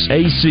 brakes,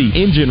 AC,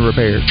 engine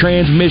repair,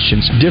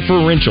 transmissions,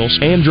 differentials,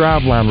 and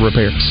driveline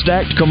repair.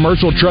 Stacked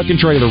Commercial Truck and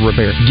Trailer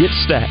Repair. Get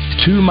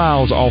Stacked 2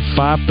 miles off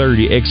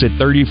 530 exit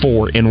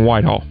 34 in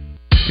Whitehall.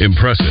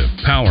 Impressive,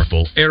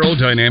 powerful,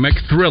 aerodynamic,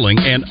 thrilling,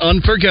 and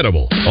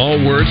unforgettable. All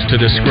words to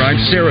describe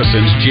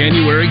Saracen's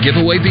January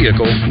giveaway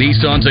vehicle,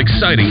 Nissan's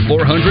exciting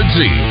 400Z.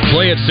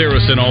 Play at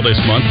Saracen all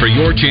this month for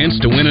your chance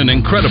to win an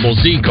incredible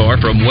Z car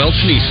from Welch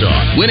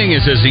Nissan. Winning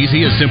is as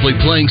easy as simply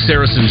playing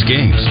Saracen's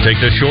games. Take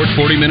the short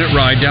 40-minute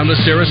ride down to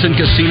Saracen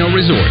Casino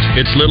Resort.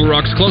 It's Little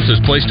Rock's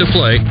closest place to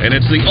play, and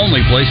it's the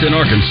only place in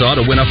Arkansas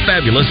to win a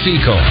fabulous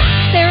Z car.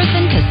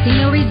 Saracen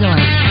Casino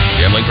Resort.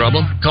 Gambling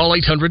problem? Call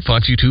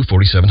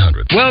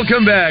 800-522-4700.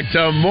 Welcome back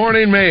to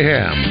Morning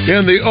Mayhem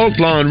in the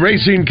Oaklawn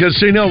Racing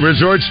Casino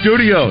Resort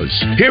Studios.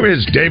 Here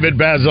is David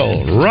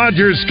Basil,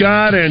 Roger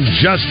Scott, and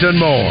Justin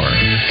Moore.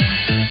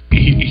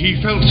 He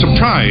felt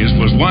surprise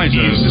was wiser.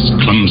 He is as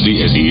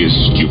clumsy as he is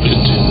stupid.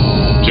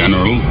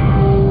 General,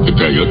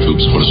 prepare your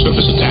troops for a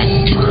surface attack.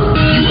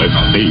 You have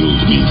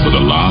failed me for the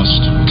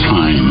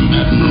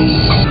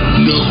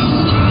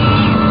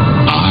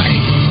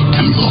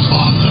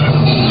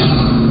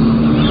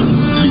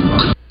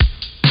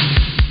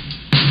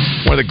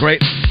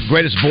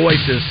greatest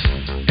voices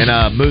in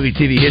movie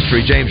TV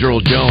history, James Earl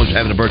Jones,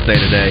 having a birthday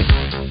today.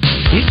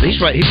 He's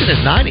right. He's in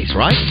his 90s,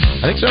 right?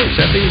 I think so.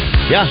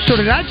 70s. Yeah. So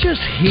did I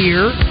just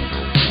hear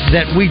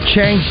that we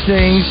changed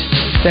things?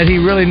 That he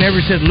really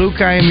never said, "Luke,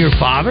 I am your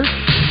father."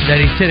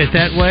 That he said it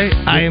that way.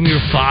 I am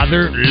your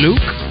father, Luke.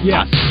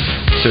 Yes.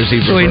 So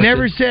he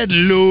never said,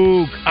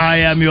 "Luke, I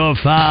am your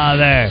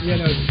father." Yeah,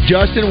 no.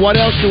 Justin, what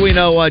else do we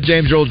know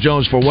James Earl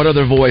Jones for? What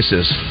other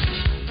voices?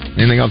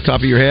 Anything off the top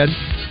of your head?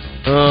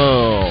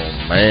 Oh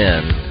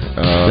man,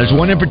 there's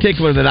one in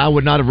particular that I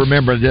would not have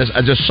remembered.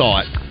 I just saw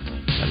it.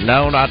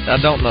 No, I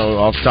don't know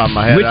off the top of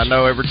my head. I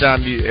know every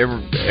time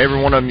every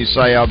one of them you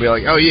say, I'll be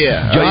like, oh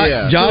yeah,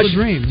 Josh, Field of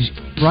Dreams,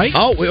 right?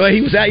 Oh, well,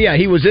 he was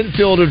he was in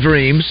Field of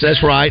Dreams.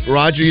 That's right,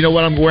 Roger. You know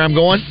where I'm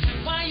going?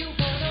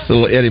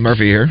 Little Eddie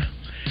Murphy here.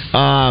 He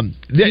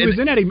was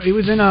in Eddie. He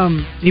was in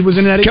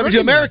Eddie. Coming to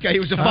America. He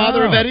was the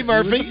father of Eddie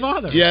Murphy. He was the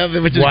father. Yeah,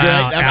 which is great.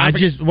 I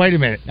just wait a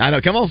minute. I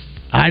know. Come on.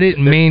 I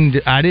didn't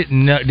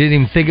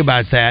even think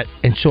about that,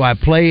 and so I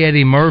play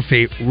Eddie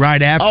Murphy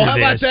right after this. How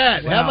about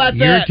that? How about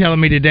that? You're telling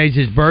me today's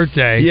his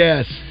birthday.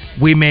 Yes.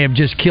 We may have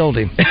just killed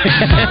him.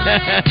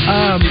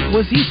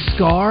 Was he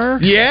Scar?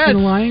 Yes.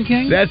 In Lion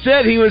King? That's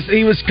it. He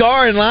was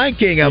Scar in Lion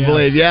King, I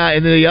believe. Yeah,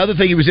 and then the other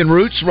thing, he was in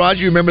Roots. Roger,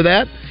 you remember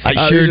that?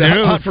 I sure do.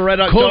 Hunt for Red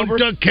October.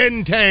 Kunta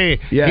Kinte.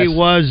 Yes. He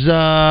was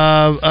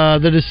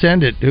the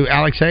descendant,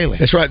 Alex Haley.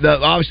 That's right.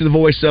 Obviously the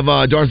voice of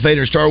Darth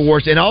Vader in Star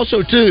Wars. And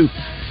also, too,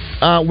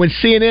 when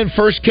CNN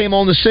first came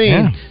on the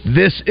scene,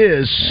 this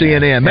is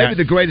CNN. Maybe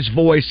the greatest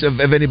voice of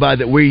anybody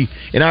that we,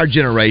 in our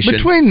generation.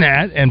 Between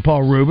that and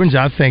Paul Rubens,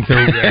 I think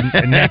they're neck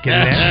and neck.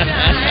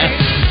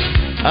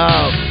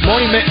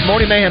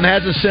 Morning Mayhem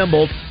has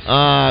assembled.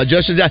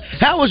 Justin,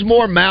 how was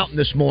Moore Mountain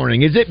this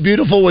morning? Is it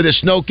beautiful with the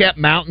snow-capped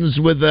mountains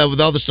with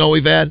all the snow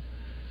we've had?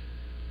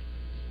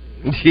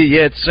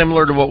 Yeah, it's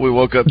similar to what we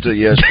woke up to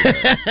yesterday.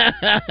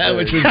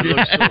 Which was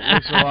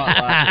looks a lot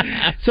like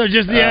it. So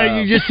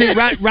you just see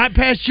right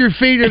past your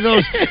feet are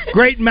those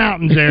great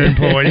mountains there in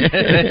Boyd.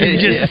 You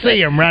just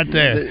see them right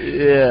there.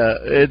 Yeah,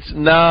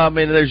 I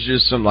mean, there's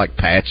just some like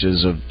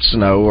patches of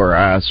snow or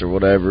ice or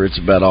whatever. It's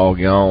about all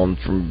gone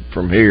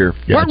from here.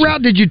 What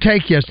route did you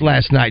take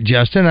last night,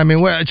 Justin? I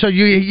mean, so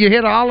you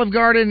hit Olive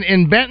Garden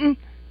in Benton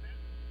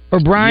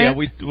or Bryant?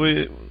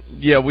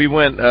 Yeah, we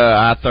went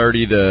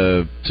I-30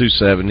 to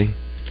 270.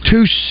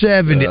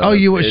 270.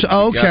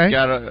 Okay.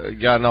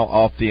 Got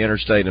off the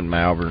interstate in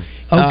Malvern.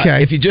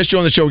 Okay. If you just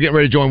joined the show, we're getting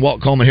ready to join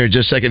Walt Coleman here in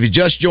just a second. If you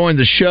just joined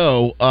the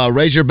show,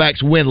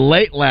 Razorbacks win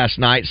late last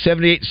night,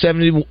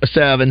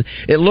 78-77.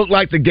 It looked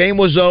like the game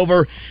was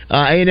over.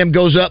 A&M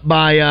goes up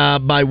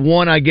by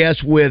one, I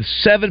guess, with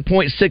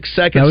 7.6 seconds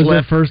left. That was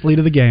their first lead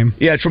of the game.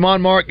 Yeah,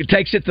 Tremont Mark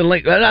takes it the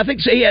length. I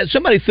think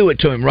somebody threw it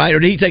to him, right? Or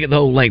did he take it the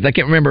whole length? I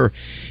can't remember.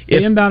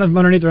 Inbound of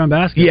underneath their own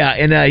basket. Yeah,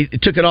 and he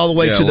took it all the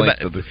way to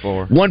the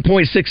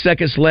 1.6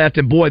 seconds left,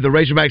 and boy, the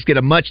Razorbacks get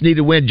a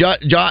much-needed win.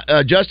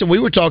 Justin, we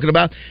were talking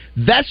about,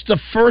 that's the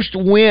first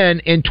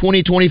win in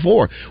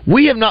 2024.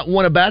 We have not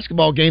won a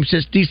basketball game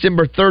since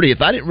December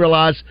 30th. I didn't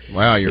realize you're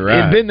right.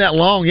 It had been that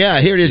long.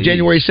 Yeah, here it is,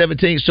 January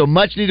 17th. So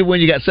much-needed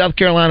win. You got South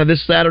Carolina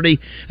this Saturday,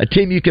 a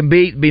team you can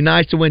beat. It'd be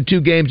nice to win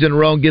 2 games in a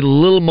row and get a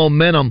little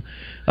momentum.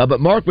 But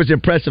Mark was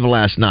impressive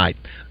last night.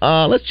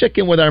 Let's check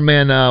in with our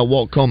man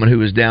Walt Coleman,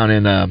 who is down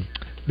in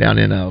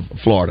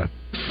Florida.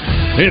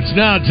 It's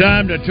now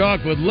time to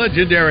talk with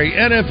legendary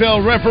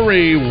NFL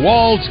referee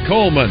Walt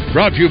Coleman.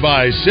 Brought to you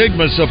by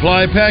Sigma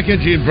Supply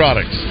Packaging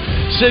Products.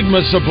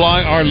 Sigma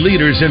Supply are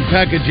leaders in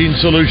packaging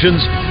solutions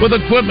with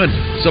equipment,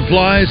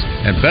 supplies,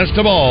 and best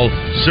of all,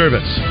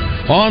 service.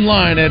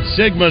 Online at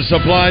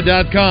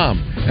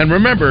SigmaSupply.com. And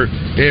remember,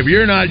 if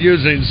you're not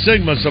using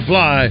Sigma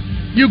Supply,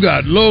 you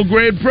got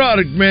low-grade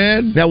product,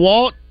 man. Now,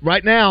 Walt,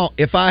 right now,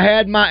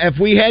 if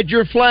we had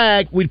your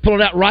flag, we'd pull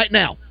it out right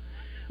now.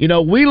 You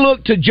know, we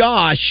look to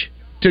Josh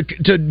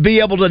to be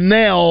able to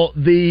nail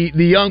the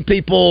young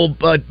people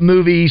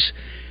movies,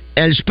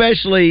 and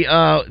especially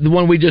the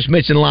one we just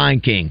mentioned, Lion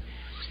King.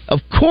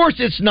 Of course,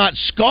 it's not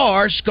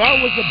Scar. Scar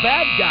was the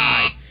bad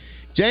guy.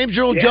 James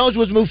Earl Jones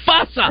was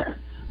Mufasa.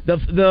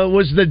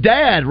 Was the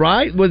dad,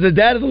 right? Was the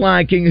dad of the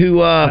Lion King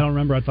who... I don't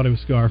remember. I thought it was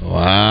Scar. Wow.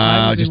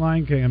 I haven't seen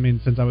Lion King,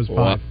 since I was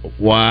 5.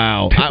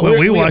 Wow.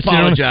 We watched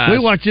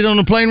it on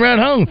the plane ride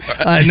home.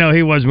 No,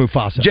 he was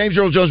Mufasa. James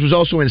Earl Jones was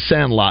also in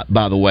Sandlot,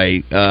 by the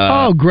way.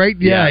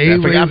 Great. Yeah. I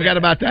forgot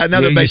about that.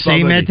 Another baseball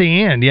movie. You see him at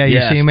the end. Yeah,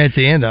 you see him at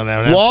the end of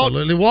that.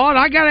 Absolutely. Walt,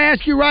 I got to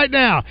ask you right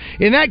now.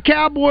 In that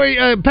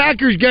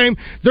Cowboy-Packers game,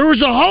 there was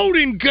a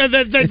holding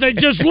that they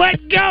just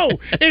let go.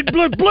 It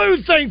blew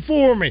thing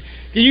for me.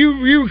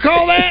 You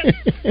recall that?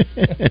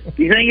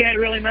 You think that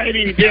really made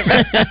any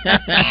difference?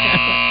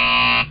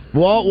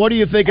 Walt, what do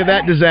you think of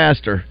that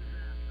disaster?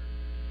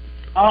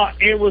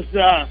 It was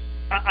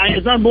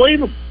it's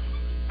unbelievable.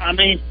 I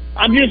mean,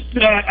 I'm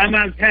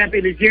not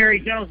happy that Jerry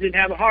Jones didn't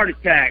have a heart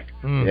attack.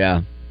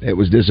 Yeah, it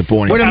was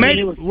disappointing. Would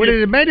it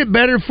have made it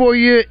better for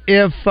you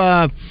if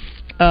who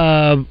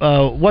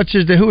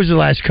was the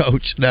last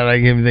coach that I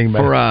can even think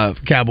about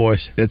for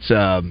Cowboys? It's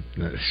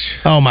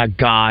oh my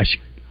gosh.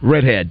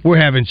 Redhead. We're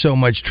having so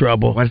much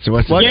trouble. What's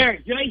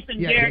Garrett, Jason.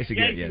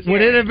 Yes.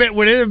 Would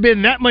it have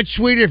been that much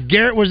sweeter if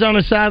Garrett was on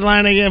the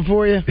sideline again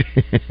for you?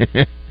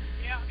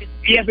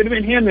 Yeah, if it had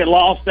been him that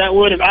lost, that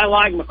would have. I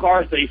like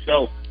McCarthy,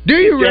 so. Do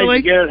you if really?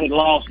 Jason Garrett had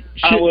lost,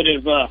 I would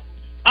have.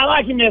 I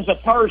like him as a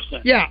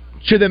person. Yeah.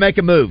 Should they make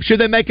a move? Should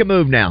they make a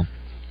move now?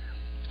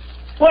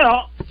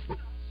 Well,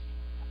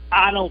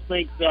 I don't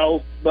think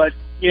so, but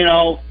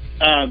it'd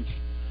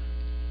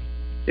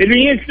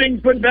be interesting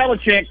to put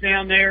Belichick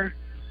down there,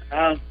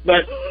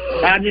 but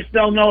I just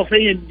don't know if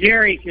he and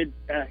Jerry could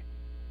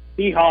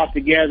hee-haw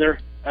together.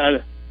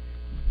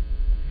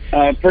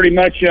 Pretty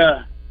much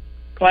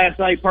Class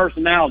A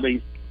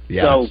personalities.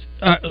 Yeah. So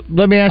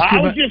let me ask you.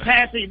 I was just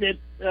happy that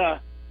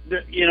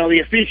the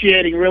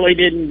officiating really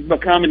didn't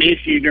become an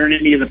issue during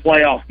any of the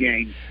playoff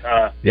games.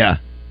 Yeah.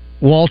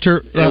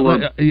 Walter,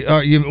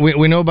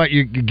 we know about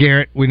you,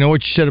 Garrett. We know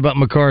what you said about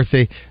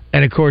McCarthy.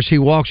 And, of course, he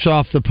walks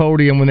off the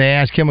podium when they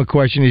ask him a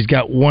question. He's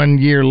got 1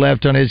 year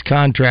left on his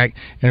contract.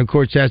 And, of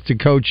course, that's the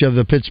coach of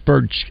the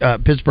Pittsburgh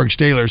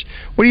Steelers.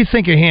 What do you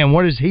think of him?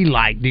 What is he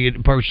like,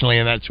 personally,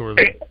 and that sort of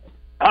thing?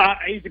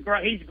 He's a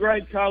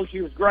great coach.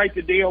 He was great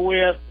to deal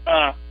with.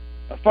 A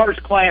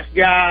first-class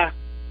guy.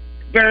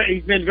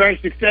 He's been very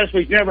successful.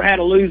 He's never had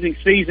a losing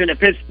season at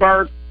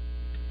Pittsburgh.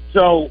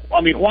 So,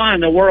 I mean, why in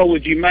the world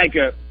would you make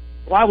a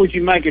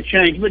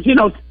change? But,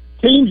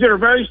 teams that are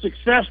very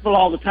successful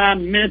all the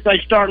time, the minute they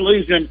start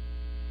losing,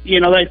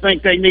 they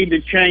think they need to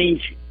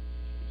change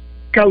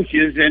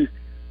coaches. And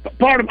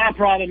part of my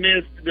problem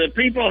is the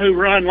people who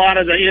run a lot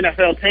of the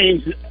NFL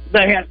teams,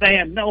 they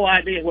have no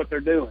idea what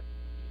they're doing.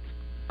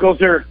 Because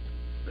they're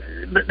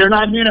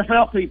not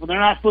NFL people. They're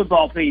not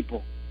football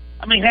people.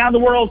 I mean, how in the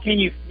world can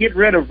you get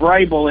rid of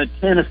Vrabel at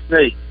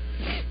Tennessee?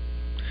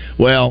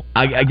 Well,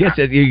 I guess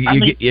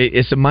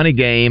it's a money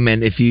game,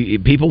 and if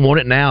people want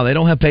it now, they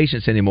don't have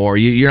patience anymore.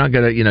 You're not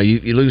gonna,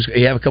 you lose.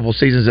 You have a couple of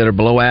seasons that are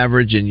below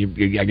average, and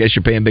I guess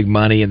you're paying big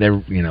money, and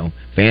they're,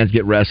 fans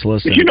get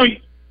restless. But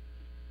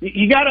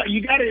you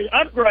gotta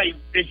upgrade,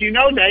 as you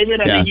know,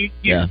 David. I mean,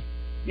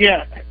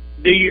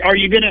 Are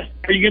you gonna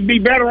be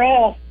better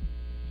off?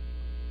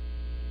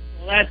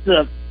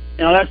 Well,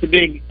 that's a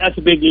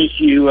big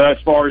issue as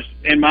far as,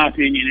 in my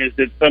opinion, is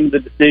that some of the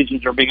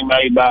decisions are being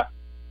made by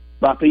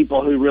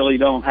people who really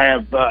don't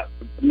have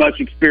much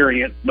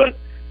experience. But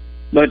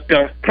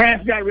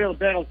Kraft's got real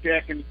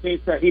Belichick, and he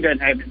doesn't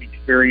have any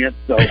experience.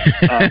 So,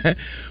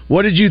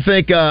 what did you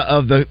think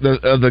of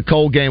the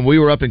cold game? We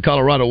were up in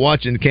Colorado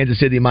watching Kansas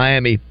City,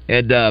 Miami,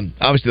 and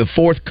obviously the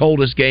fourth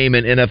coldest game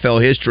in NFL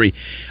history.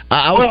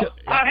 I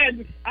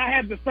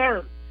had the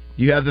third.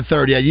 You have the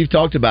third, yeah. You've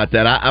talked about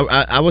that.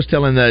 I was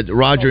telling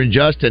Roger and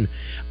Justin,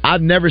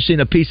 I've never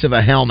seen a piece of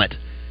a helmet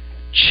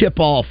chip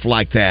off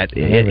like that.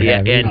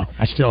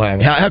 I still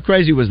haven't. How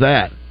crazy was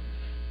that?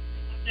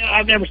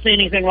 I've never seen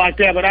anything like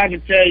that, but I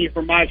can tell you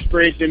from my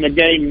experience in the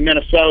game in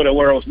Minnesota,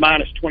 where it was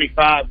minus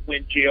 25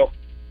 wind chill,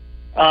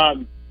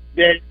 that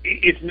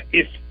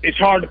it's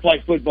hard to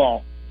play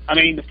football. I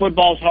mean, the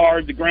football's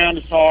hard, the ground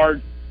is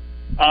hard,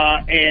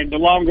 and the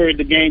longer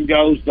the game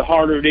goes, the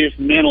harder it is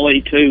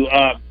mentally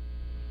to.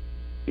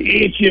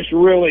 It's just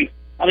really.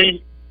 I mean,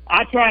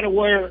 I try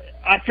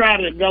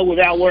to go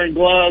without wearing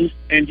gloves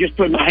and just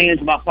put my hands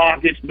in my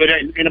pockets. But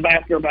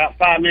after about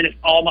 5 minutes,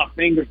 all my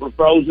fingers were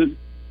frozen,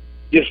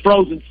 just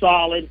frozen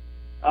solid.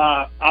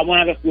 I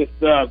wound up with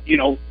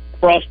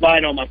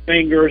frostbite on my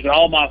fingers and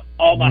all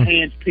my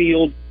hands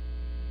peeled.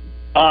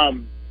 I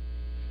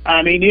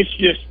mean, it's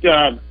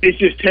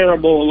just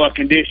terrible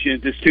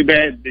conditions. It's too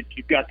bad that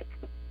you've got to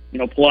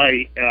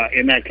play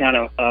in that kind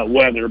of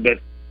weather, but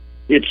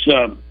it's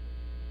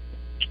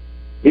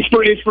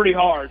pretty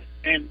hard.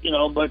 And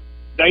but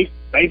they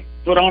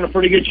put on a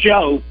pretty good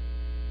show,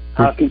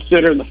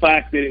 considering the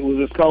fact that it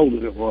was as cold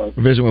as it was.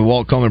 We're visiting with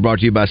Walt Coleman, brought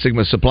to you by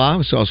Sigma Supply.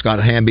 We saw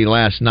Scott Hamby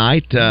last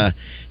night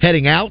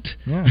heading out.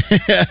 Yeah.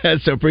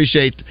 So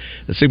appreciate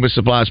the Sigma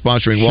Supply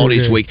sponsoring Walt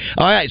each week.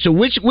 All right, so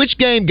which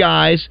game,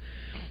 guys?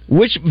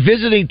 Which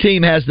visiting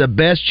team has the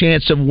best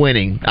chance of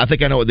winning? I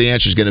think I know what the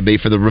answer is going to be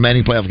for the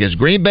remaining playoff games.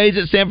 Green Bay's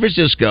at San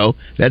Francisco.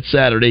 That's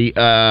Saturday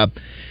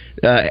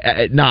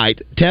at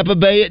night. Tampa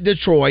Bay at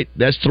Detroit.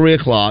 That's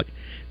 3:00.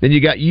 Then you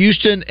got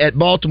Houston at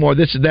Baltimore.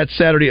 That's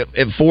Saturday at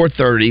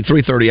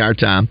 3:30 our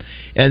time.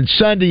 And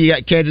Sunday you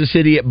got Kansas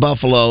City at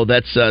Buffalo.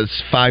 That's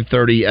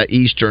 5:30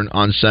 Eastern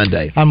on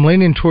Sunday. I'm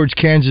leaning towards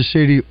Kansas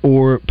City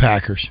or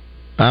Packers.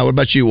 What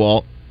about you,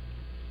 Walt?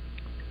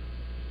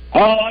 Oh,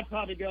 I'd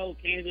probably go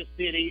Kansas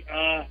City.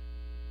 I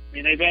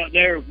mean,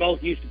 they're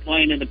both used to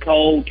playing in the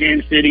cold.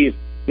 Kansas City,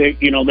 they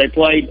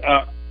played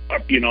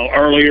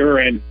earlier,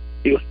 and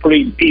it was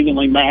pretty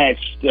evenly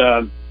matched.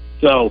 If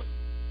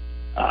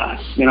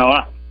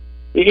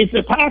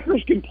the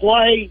Packers can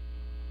play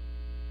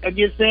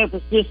against San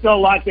Francisco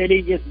like they did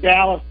against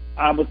Dallas,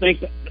 I would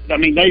think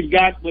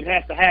would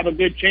have to have a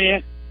good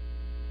chance.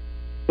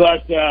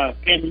 But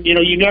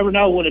you never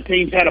know when a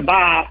team's had a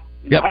bye,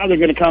 how they're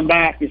going to come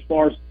back as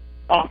far as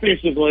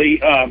offensively.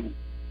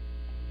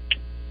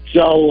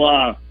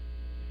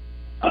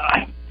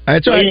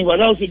 That's so right. Anyway,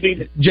 those would be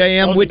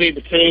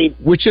the team.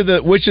 Which of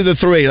the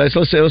three? Let's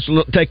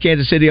take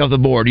Kansas City off the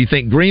board. Do you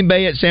think Green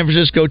Bay at San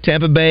Francisco,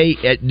 Tampa Bay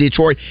at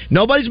Detroit?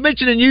 Nobody's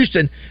mentioning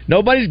Houston.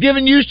 Nobody's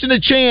giving Houston a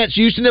chance.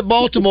 Houston at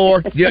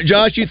Baltimore.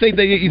 Josh, you think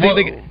they?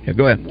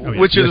 Go ahead.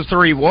 Which of the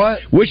three?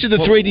 What? Which of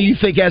the three do you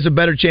think has a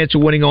better chance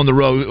of winning on the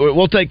road?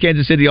 We'll take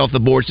Kansas City off the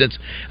board since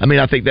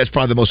I think that's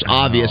probably the most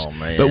obvious.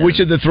 Man. But which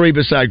of the three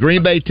besides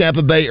Green Bay,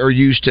 Tampa Bay, or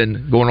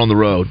Houston going on the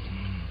road?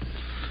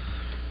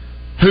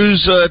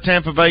 Who's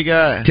Tampa Bay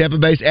guy? Tampa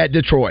Bay's at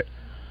Detroit.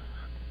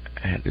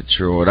 At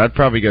Detroit, I'd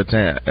probably go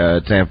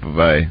Tampa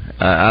Bay.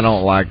 I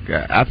don't like.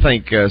 I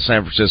think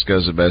San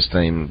Francisco's the best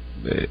team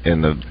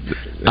in the.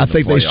 I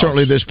think they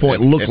certainly at this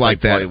point look if like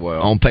that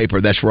well. on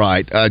paper. That's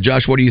right.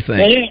 Josh, what do you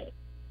think?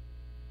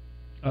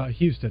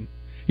 Houston.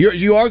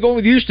 You are going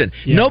with Houston.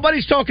 Yeah.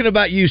 Nobody's talking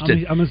about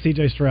Houston. I'm a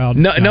C.J. Stroud.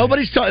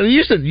 Nobody's talking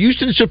Houston.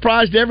 Houston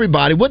surprised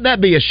everybody. Wouldn't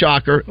that be a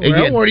shocker? Well,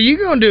 again, what are you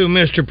going to do,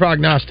 Mr.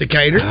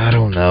 Prognosticator? I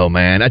don't know,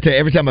 man. I tell you,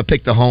 every time I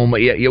pick the home,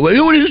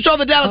 who saw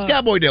the Dallas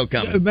Cowboy deal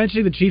coming?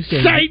 Mentioning the Chiefs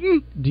game.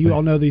 Satan! Do you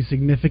all know the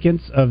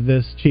significance of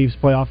this Chiefs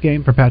playoff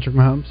game for Patrick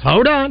Mahomes?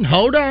 Hold on.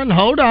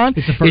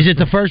 Is it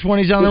the first one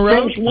he's on the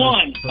road? First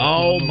one.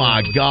 Oh,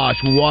 my gosh.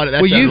 What?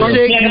 Will you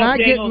say, can I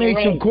get me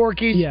some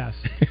Corkies? Yes,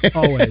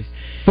 always.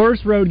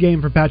 First road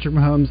game for Patrick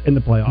Mahomes in the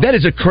playoffs. That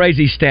is a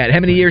crazy stat. How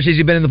many years has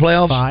he been in the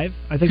playoffs? 5,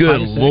 I think. Good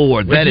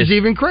Lord, that is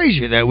even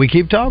crazier that we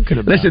keep talking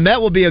about. Listen,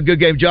 that will be a good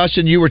game.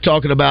 Justin, you were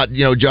talking about,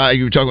 you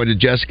were talking to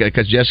Jessica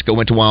because Jessica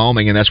went to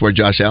Wyoming and that's where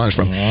Josh Allen's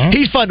from.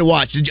 He's fun to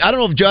watch. I don't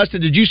know if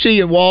Justin, did you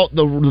see in Walt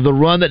the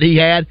run that he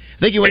had? I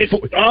think he went.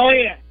 Oh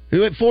yeah. He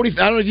went 40. I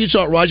don't know if you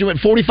saw it, Roger. He went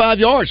 45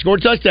 yards,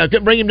 scored a touchdown.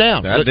 Couldn't bring him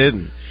down. I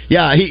didn't.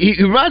 Yeah,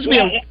 he reminds me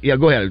of. Yeah,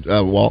 go ahead,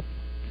 Walt.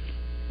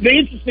 The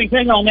interesting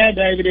thing on that,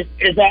 David, is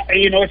that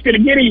it's going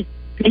to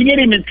get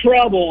him in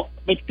trouble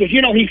because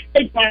he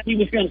faked like he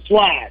was going to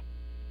slide.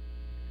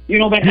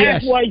 But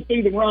halfway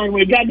through the run,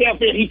 when he got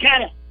downfield, he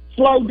kind of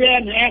slowed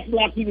down and acted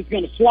like he was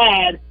going to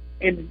slide,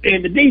 and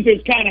the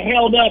defense kind of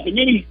held up, and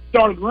then he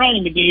started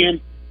running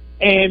again,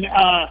 and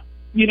that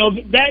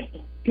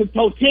could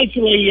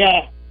potentially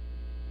get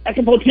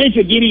him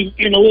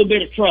in a little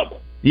bit of trouble.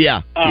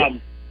 Yeah.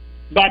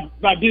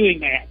 By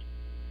doing that.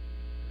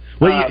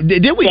 Well,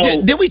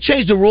 did we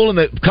change the rule in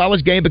the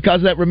college game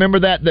because of that?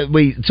 Remember that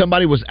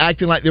somebody was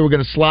acting like they were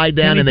going to slide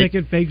down Kenny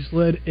Pickett fake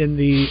slid in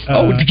the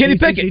Kenny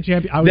Pickett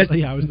champion. I was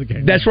the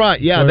game. That's right.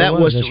 Yeah, that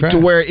was right. To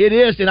where it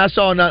is. And I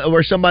saw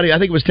where somebody, I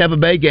think it was Tampa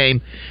Bay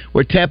game,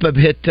 where Tampa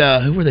hit.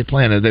 Who were they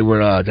playing? They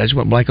were. I just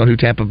went blank on who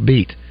Tampa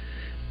beat.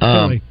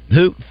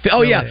 Who?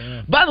 Oh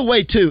yeah. By the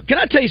way, too, can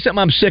I tell you something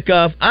I'm sick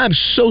of? I'm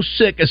so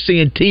sick of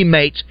seeing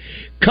teammates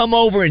come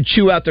over and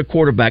chew out their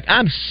quarterback.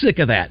 I'm sick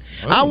of that.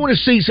 I want to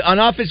see an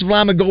offensive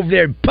lineman go over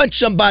there and punch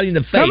somebody in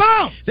the face. Come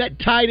on! That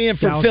tight end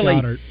for Dallas Philly.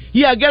 Goddard.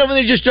 Yeah, get over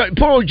there and just start.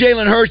 Poor old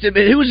Jalen Hurts.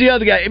 Who was the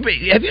other guy?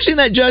 Have you seen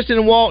that Justin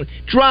and Walt?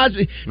 Drives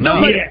me.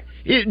 Nobody.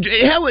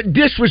 How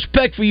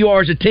disrespectful you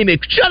are as a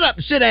teammate. Shut up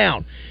and sit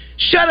down.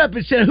 Shut up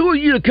and say, who are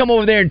you to come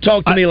over there and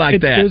talk to me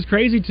like that? It was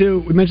crazy,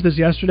 too. We mentioned this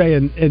yesterday,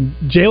 and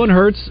Jalen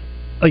Hurts,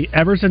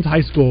 ever since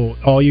high school,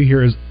 all you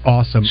hear is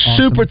awesome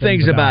Super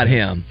things about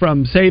him.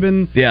 From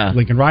Saban,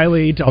 Lincoln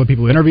Riley, to all the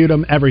people who interviewed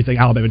him, everything,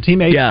 Alabama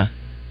teammates. Yeah.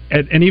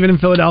 And even in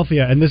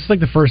Philadelphia. And this is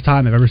the first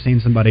time I've ever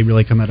seen somebody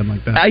really come at him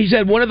like that. He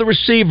said one of the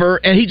receiver,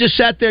 and he just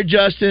sat there,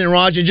 Justin and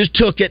Roger, and just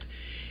took it.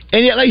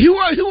 And yet, who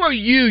are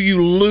you,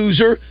 you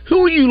loser?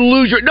 Who are you,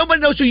 loser? Nobody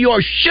knows who you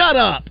are. Shut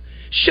up.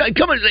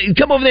 Come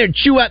over there and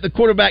chew out the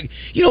quarterback.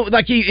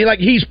 Like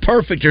he's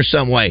perfect or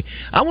some way.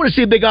 I want to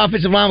see a big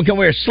offensive lineman come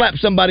over and slap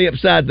somebody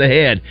upside the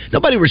head.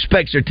 Nobody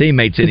respects their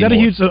teammates anymore.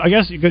 Is that a huge? I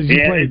guess because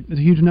you played, it's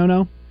a huge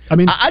no-no. I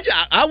mean,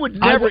 I would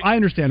never. I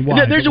understand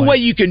why. There's a way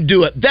you can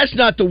do it. That's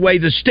not the way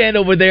to stand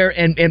over there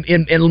and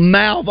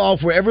mouth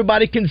off where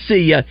everybody can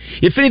see you.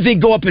 If anything,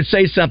 go up and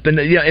say something,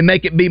 and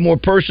make it be more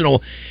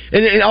personal.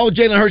 And all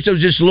Jalen Hurts does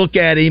was just look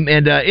at him.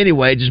 And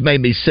anyway, it just made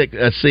me sick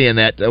seeing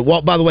that.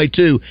 Walt, by the way,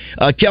 too,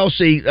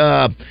 Kelsey,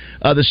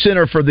 the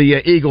center for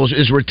the Eagles,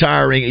 is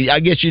retiring.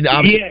 I guess you.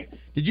 Yeah.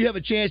 Did you have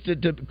a chance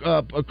to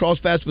cross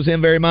paths with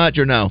him very much,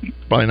 or no?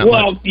 Probably not.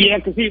 Well, much. Yeah,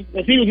 because he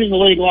was in the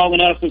league long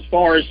enough as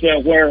far as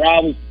where I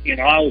was.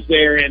 I was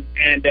there, and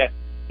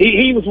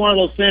he was one of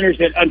those centers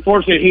that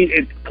unfortunately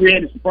it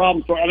created some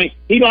problems for. I mean,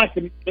 he likes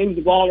to move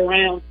the ball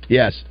around.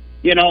 Yes.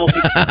 He would move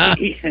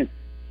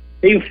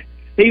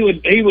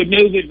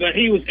it, but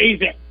he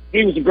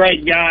was a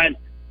great guy.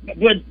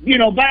 But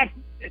back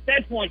at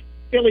that point,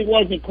 Philly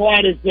wasn't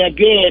quite as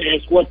good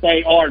as what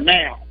they are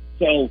now.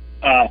 So.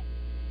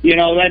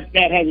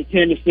 That has a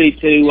tendency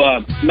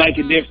to make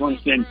a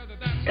difference, and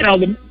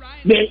the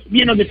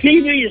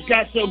TV has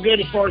got so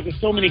good as far as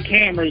there's so many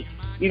cameras.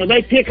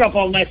 They pick up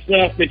on that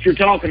stuff that you're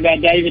talking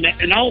about, David,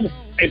 and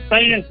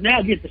fans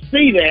now get to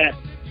see that.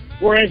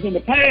 Whereas in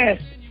the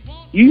past,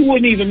 you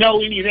wouldn't even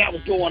know any of that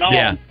was going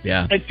on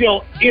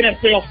until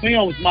NFL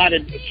Films might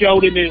have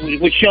showed him,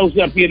 which shows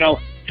up 2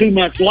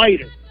 months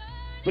later.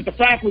 But the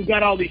fact we've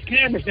got all these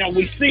cameras now,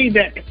 we see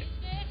that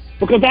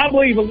Because I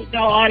believe all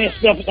that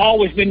stuff has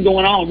always been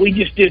going on. You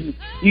just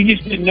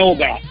didn't know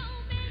about it.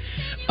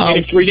 And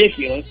it's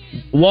ridiculous.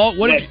 Walt,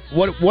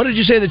 what did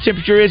you say the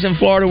temperature is in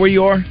Florida where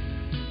you are?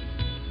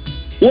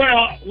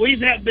 Well, we've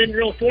not been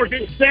real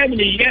fortunate. It was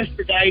 70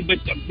 yesterday, but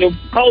the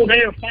cold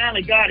air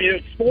finally got here.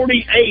 It's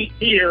 48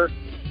 here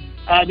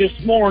this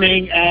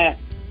morning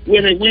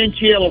with a wind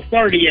chill of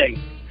 38.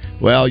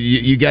 Well,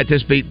 you got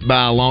this beat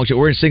by a long shot.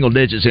 We're in single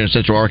digits here in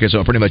Central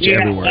Arkansas, pretty much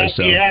everywhere.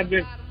 So. Yeah, I've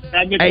been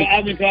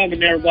talking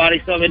to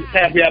everybody, so I'm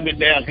happy I've been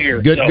down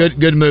here.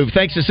 Good move.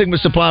 Thanks to Sigma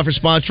Supply for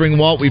sponsoring,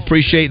 Walt. We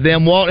appreciate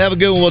them. Walt, have a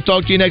good one. We'll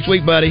talk to you next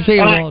week, buddy. See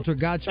you, Walter.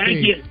 Godspeed.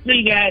 Thank you.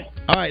 See you guys.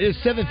 All right, it's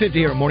 7:50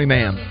 here at Morning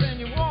Mayhem.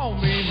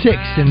 6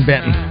 in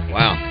Benton.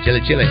 Wow, chilly.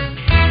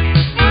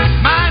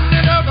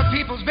 Minding other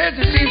people's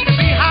business seems to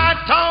be high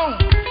tone.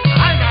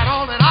 I got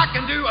all that I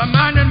can do. I'm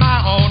minding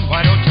my own.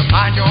 Why don't you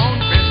mind your own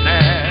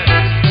business?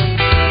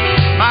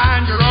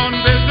 Mind your own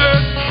business.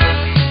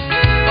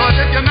 'Cause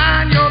if you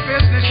mind your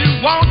business,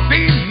 you won't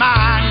be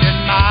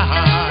minding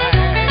mine.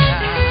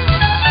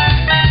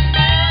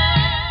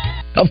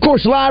 Of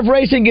course, live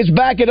racing is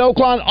back at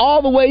Oaklawn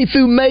all the way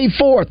through May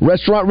 4th.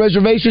 Restaurant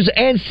reservations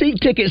and seat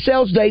ticket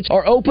sales dates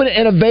are open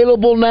and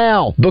available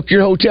now. Book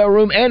your hotel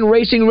room and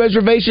racing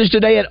reservations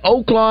today at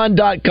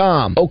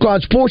Oaklawn.com.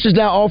 Oaklawn Sports is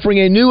now offering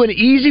a new and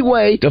easy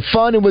way to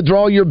fund and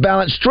withdraw your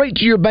balance straight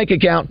to your bank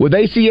account with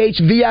ACH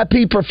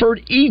VIP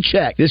Preferred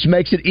e-check. This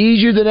makes it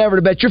easier than ever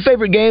to bet your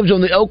favorite games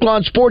on the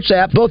Oaklawn Sports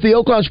app. Both the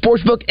Oaklawn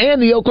Sportsbook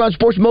and the Oaklawn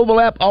Sports mobile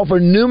app offer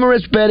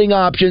numerous betting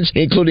options,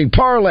 including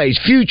parlays,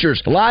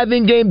 futures, live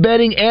in-game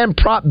betting, and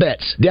prop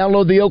bets.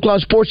 Download the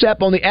Oaklawn Sports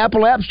app on the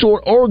Apple App Store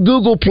or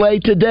Google Play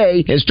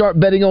today and start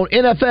betting on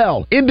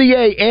NFL,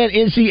 NBA, and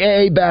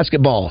NCAA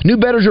basketball. New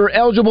bettors are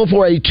eligible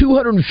for a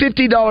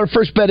 $250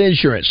 first bet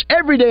insurance.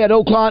 Every day at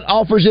Oaklawn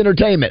offers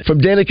entertainment, from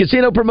daily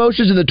casino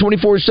promotions in the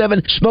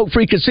 24/7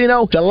 smoke-free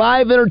casino to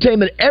live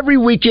entertainment every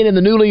weekend in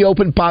the newly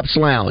opened Pops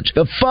Lounge.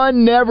 The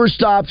fun never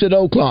stops at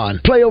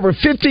Oaklawn. Play over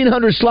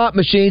 1,500 slot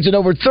machines and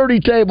over 30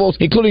 tables,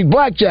 including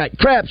blackjack,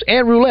 craps,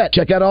 and roulette.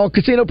 Check out all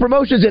casino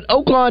promotions at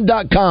Oaklawn.com.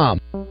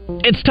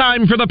 It's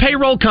time for the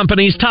payroll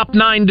company's top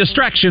 9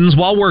 distractions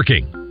while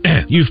working.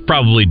 You've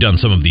probably done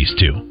some of these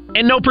too.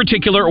 In no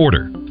particular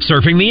order.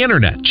 Surfing the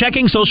internet,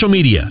 checking social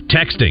media,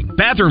 texting,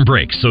 bathroom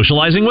breaks,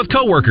 socializing with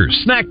coworkers,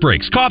 snack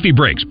breaks, coffee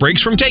breaks,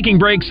 breaks from taking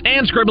breaks,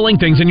 and scribbling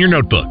things in your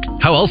notebook.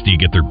 How else do you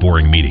get through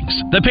boring meetings?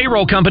 The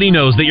payroll company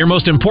knows that your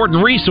most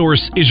important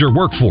resource is your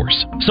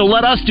workforce. So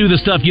let us do the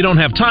stuff you don't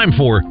have time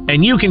for,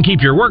 and you can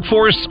keep your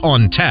workforce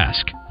on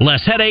task.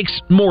 Less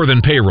headaches, more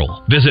than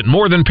payroll. Visit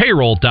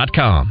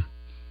morethanpayroll.com.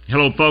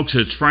 Hello, folks.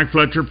 It's Frank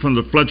Fletcher from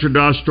the Fletcher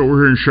Dodge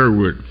store here in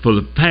Sherwood. For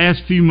the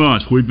past few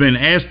months, we've been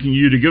asking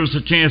you to give us a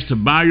chance to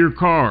buy your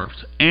cars,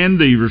 and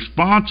the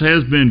response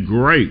has been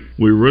great.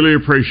 We really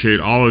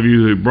appreciate all of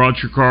you who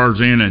brought your cars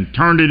in and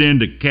turned it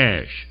into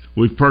cash.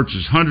 We've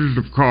purchased hundreds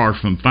of cars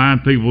from fine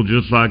people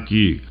just like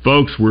you.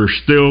 Folks, we're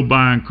still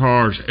buying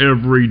cars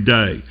every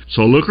day.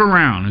 So look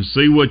around and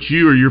see what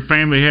you or your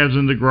family has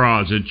in the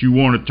garage that you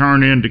want to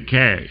turn into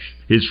cash.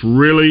 It's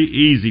really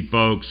easy,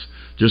 folks.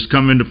 Just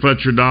come into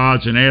Fletcher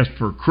Dodge and ask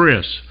for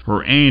Chris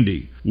or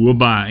Andy. We'll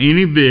buy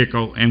any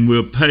vehicle and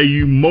we'll pay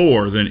you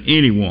more than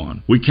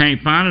anyone. We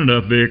can't find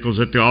enough vehicles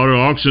at the auto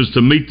auctions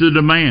to meet the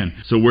demand,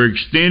 so we're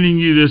extending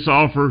you this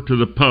offer to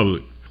the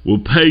public. We'll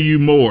pay you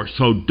more,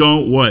 so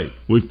don't wait.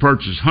 We've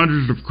purchased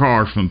hundreds of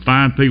cars from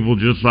fine people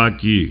just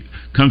like you.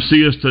 Come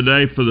see us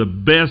today for the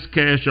best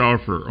cash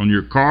offer on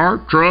your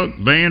car, truck,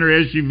 van, or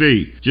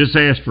SUV. Just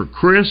ask for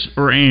Chris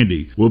or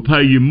Andy. We'll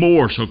pay you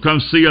more, so come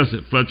see us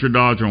at Fletcher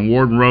Dodge on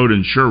Warden Road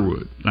in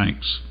Sherwood.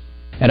 Thanks.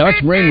 At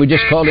Arch Marine, we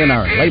just called in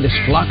our latest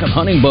flock of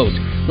hunting boats.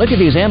 Look at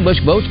these ambush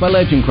boats by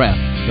Legend Craft.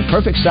 The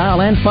perfect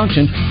style and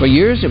function for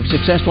years of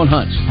successful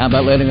hunts. How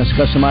about letting us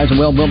customize a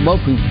well-built boat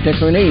for your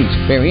particular needs?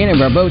 Vary any of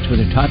our boats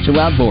with a Tatsu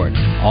outboard.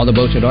 All the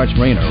boats at Arch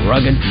Marine are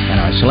rugged, and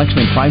our selection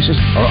and prices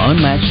are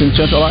unmatched in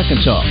Central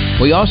Arkansas.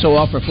 We also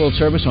offer full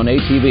service on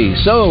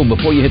ATVs. So,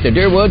 before you hit the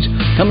deer woods,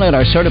 come let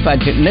our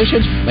certified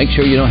technicians make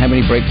sure you don't have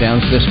any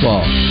breakdowns this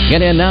fall. Get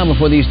in now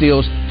before these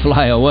deals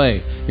fly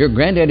away. Your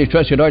granddaddy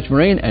trusted Arch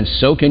Marine, and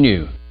so can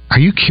you. Are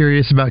you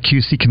curious about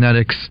QC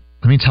Kinetics?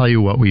 Let me tell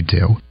you what we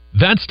do.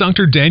 That's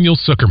Dr. Daniel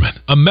Zuckerman,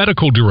 a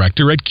medical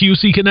director at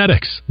QC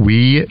Kinetics.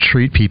 We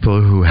treat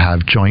people who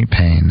have joint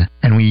pain,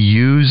 and we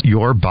use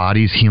your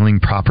body's healing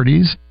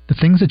properties, the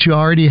things that you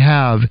already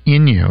have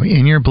in you,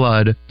 in your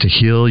blood, to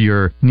heal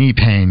your knee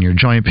pain, your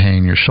joint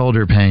pain, your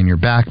shoulder pain, your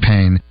back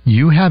pain.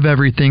 You have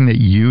everything that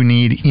you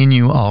need in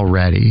you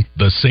already.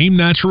 The same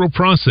natural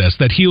process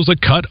that heals a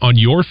cut on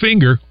your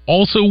finger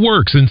also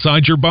works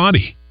inside your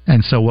body.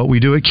 And so what we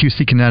do at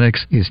QC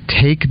Kinetics is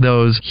take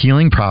those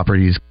healing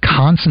properties,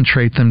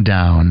 concentrate them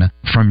down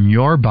from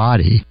your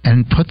body,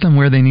 and put them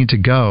where they need to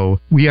go.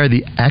 We are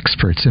the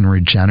experts in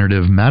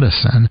regenerative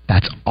medicine.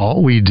 That's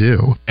all we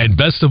do. And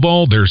best of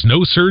all, there's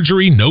no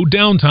surgery, no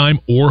downtime,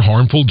 or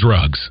harmful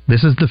drugs.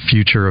 This is the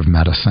future of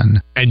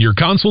medicine. And your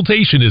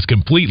consultation is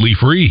completely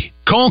free.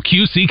 Call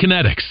QC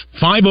Kinetics,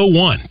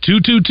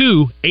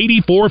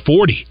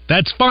 501-222-8440.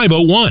 That's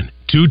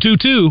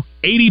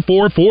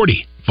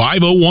 501-222-8440.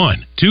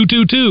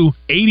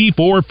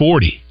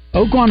 501-222-8440.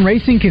 Oaklawn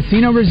Racing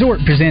Casino Resort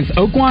presents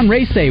Oaklawn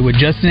Race Day with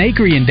Justin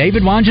Akery and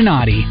David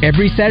Wanginati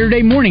every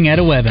Saturday morning at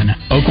 11.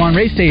 Oaklawn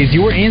Race Day is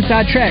your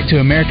inside track to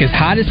America's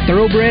hottest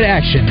thoroughbred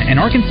action and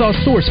Arkansas'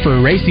 source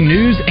for racing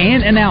news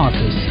and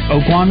analysis.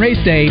 Oaklawn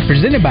Race Day,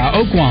 presented by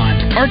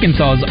Oaklawn,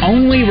 Arkansas's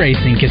only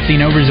racing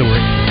casino resort.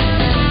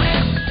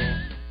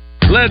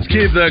 Let's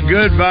keep the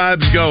good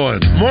vibes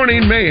going.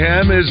 Morning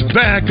Mayhem is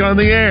back on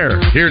the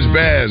air. Here's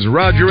Baz,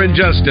 Roger, and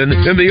Justin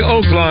in the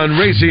Oaklawn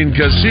Racing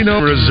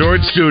Casino Resort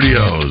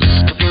Studios.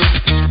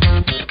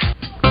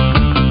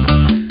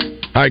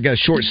 All right, got a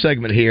short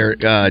segment here.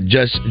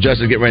 Justin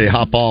getting ready to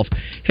hop off.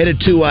 Headed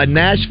to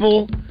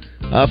Nashville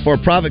for a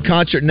private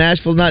concert in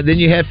Nashville tonight. Then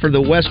you head for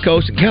the West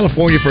Coast and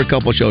California for a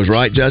couple of shows,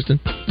 right, Justin?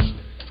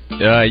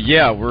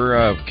 Yeah,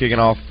 we're kicking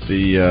off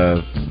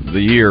the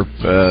year.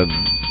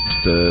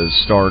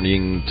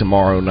 Starting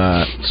tomorrow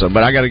night.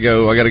 But I gotta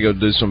go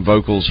do some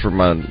vocals for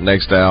my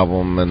next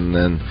album, and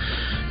then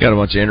got a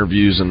bunch of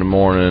interviews in the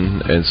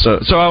morning. And so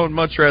I would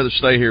much rather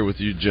stay here with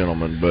you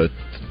gentlemen, but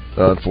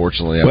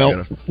unfortunately,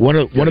 one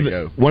of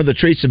the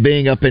treats of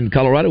being up in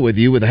Colorado with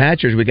you with the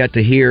Hatchers, we got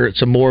to hear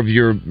some more of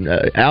your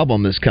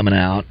album that's coming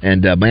out,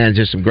 and man,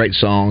 just some great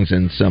songs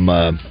and some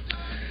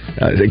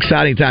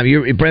exciting time.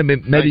 You're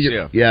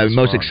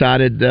most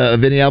excited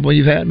of any album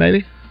you've had,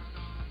 maybe.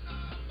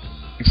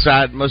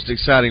 Most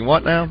exciting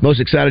what now? Most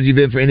excited you've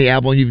been for any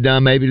album you've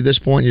done maybe to this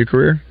point in your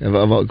career?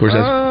 Of course,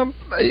 I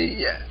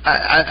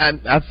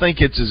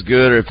think it's as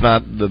good, or if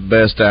not the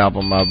best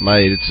album I've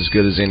made. It's as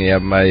good as any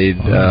I've made.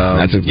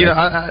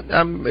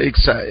 I'm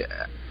excited.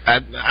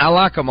 I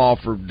like them all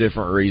for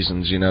different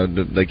reasons.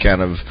 They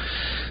kind of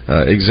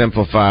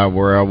exemplify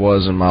where I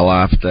was in my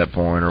life at that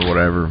point, or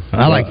whatever.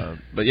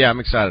 But yeah, I'm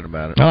excited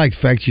about it. I like the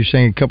fact you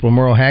sang a couple of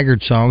Merle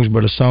Haggard songs,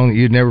 but a song that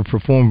you'd never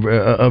performed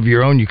of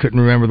your own, you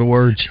couldn't remember the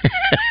words.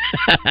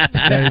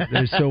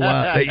 They're so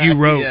wild that you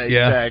wrote. Yeah,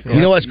 exactly.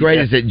 You know what's great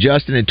is that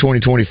Justin in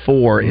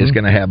 2024 is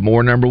going to have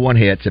more number one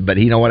hits, but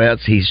you know what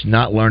else? He's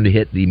not learned to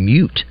hit the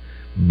mute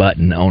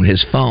button on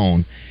his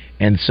phone.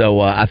 And so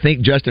I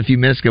think just a few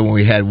minutes ago when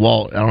we had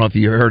Walt, I don't know if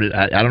you heard it.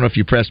 I don't know if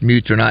you pressed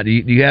mute or not. Do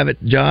you have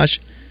it, Josh?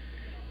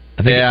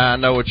 I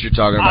know what you're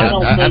talking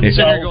about. I don't think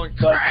so. Going,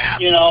 crap.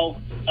 But,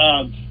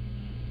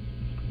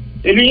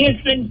 it'd be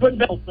interesting, but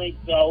I don't think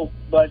so.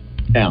 But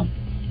yeah.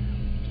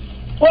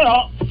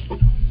 Well,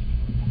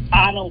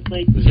 I don't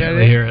think.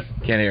 Can't hear it.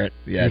 Can't hear it.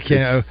 Yeah, you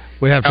can't.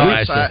 We have to.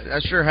 I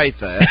sure hate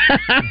that.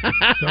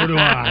 So do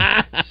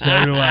I.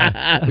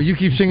 But you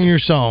keep singing your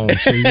song.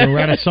 So you're gonna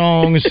write a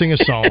song and sing a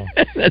song.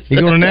 You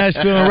go to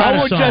Nashville and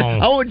write a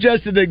song. I want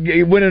Justin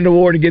to win an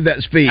award and give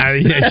that speech.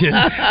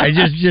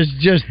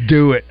 Just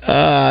do it.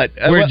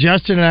 Where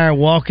Justin and I are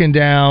walking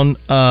down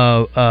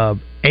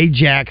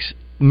Ajax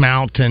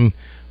Mountain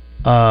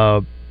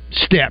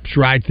steps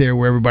right there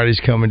where everybody's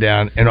coming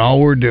down, and all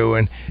we're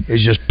doing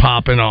is just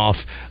popping off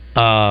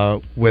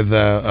with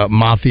a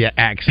mafia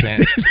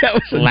accent. That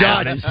was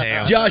loud as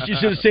hell. Josh, you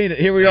should have seen it.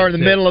 Here we are in the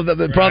middle of the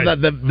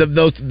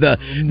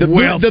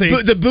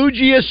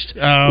bougiest,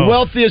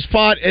 wealthiest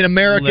pot in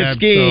America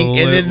skiing,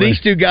 and then these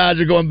two guys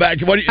are going back.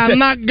 I'm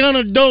not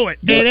gonna do it.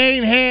 It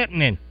ain't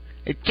happening.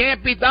 It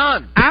can't be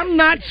done. I'm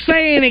not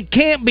saying it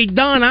can't be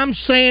done. I'm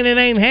saying it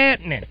ain't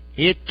happening.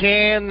 It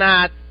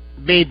cannot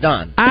be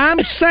done. I'm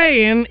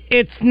saying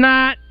it's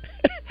not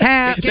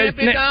happening. It can't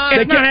be done.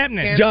 It's not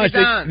happening. Josh,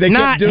 they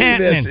not kept doing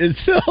happening. this.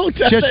 It's so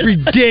just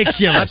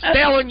ridiculous. I'm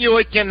telling you,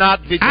 it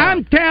cannot be done.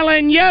 I'm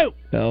telling you.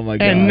 Oh my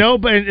God! And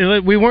nobody,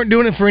 we weren't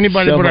doing it for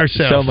anybody but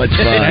ourselves. So much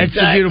fun. That's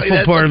the beautiful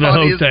part of the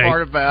whole thing.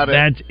 Part about it.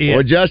 That's it.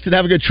 Well, Justin,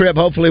 have a good trip.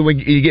 Hopefully, when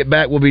you get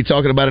back, we'll be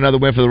talking about another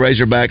win for the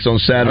Razorbacks on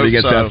Saturday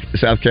against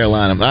South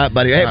Carolina. All right,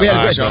 buddy. Hey, we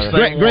had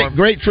a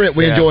great trip.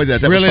 We enjoyed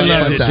that. Really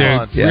loved it,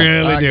 dude. Yeah.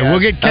 Really did. We'll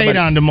get Kate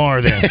on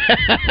tomorrow then.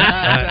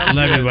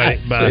 Love you, buddy.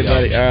 Bye. Hey,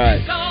 buddy. All right.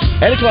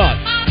 8 o'clock.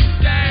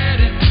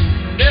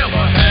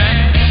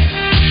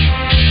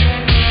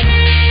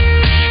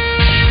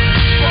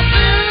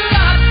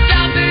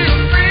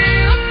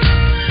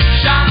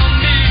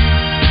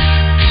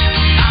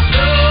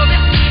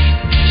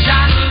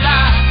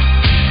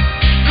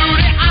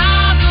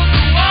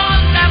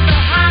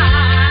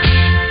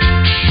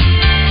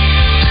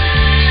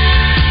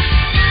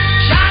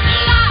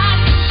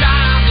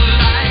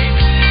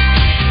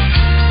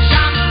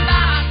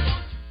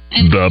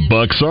 The The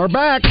Bucks are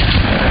back.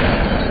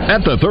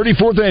 At the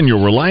 34th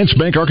Annual Reliance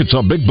Bank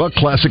Arkansas Big Buck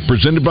Classic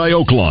presented by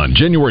Oaklawn,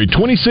 January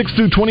 26th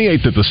through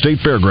 28th at the State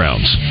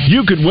Fairgrounds.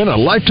 You could win a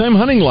lifetime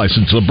hunting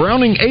license, a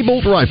Browning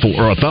A-Bolt rifle,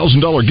 or a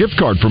 $1,000 gift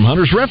card from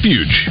Hunter's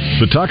Refuge.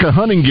 The Taka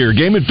Hunting Gear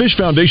Game and Fish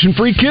Foundation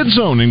free kids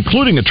zone,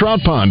 including a trout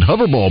pond,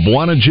 hoverball,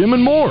 Bwana gym,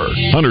 and more.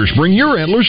 Hunters, bring your antlers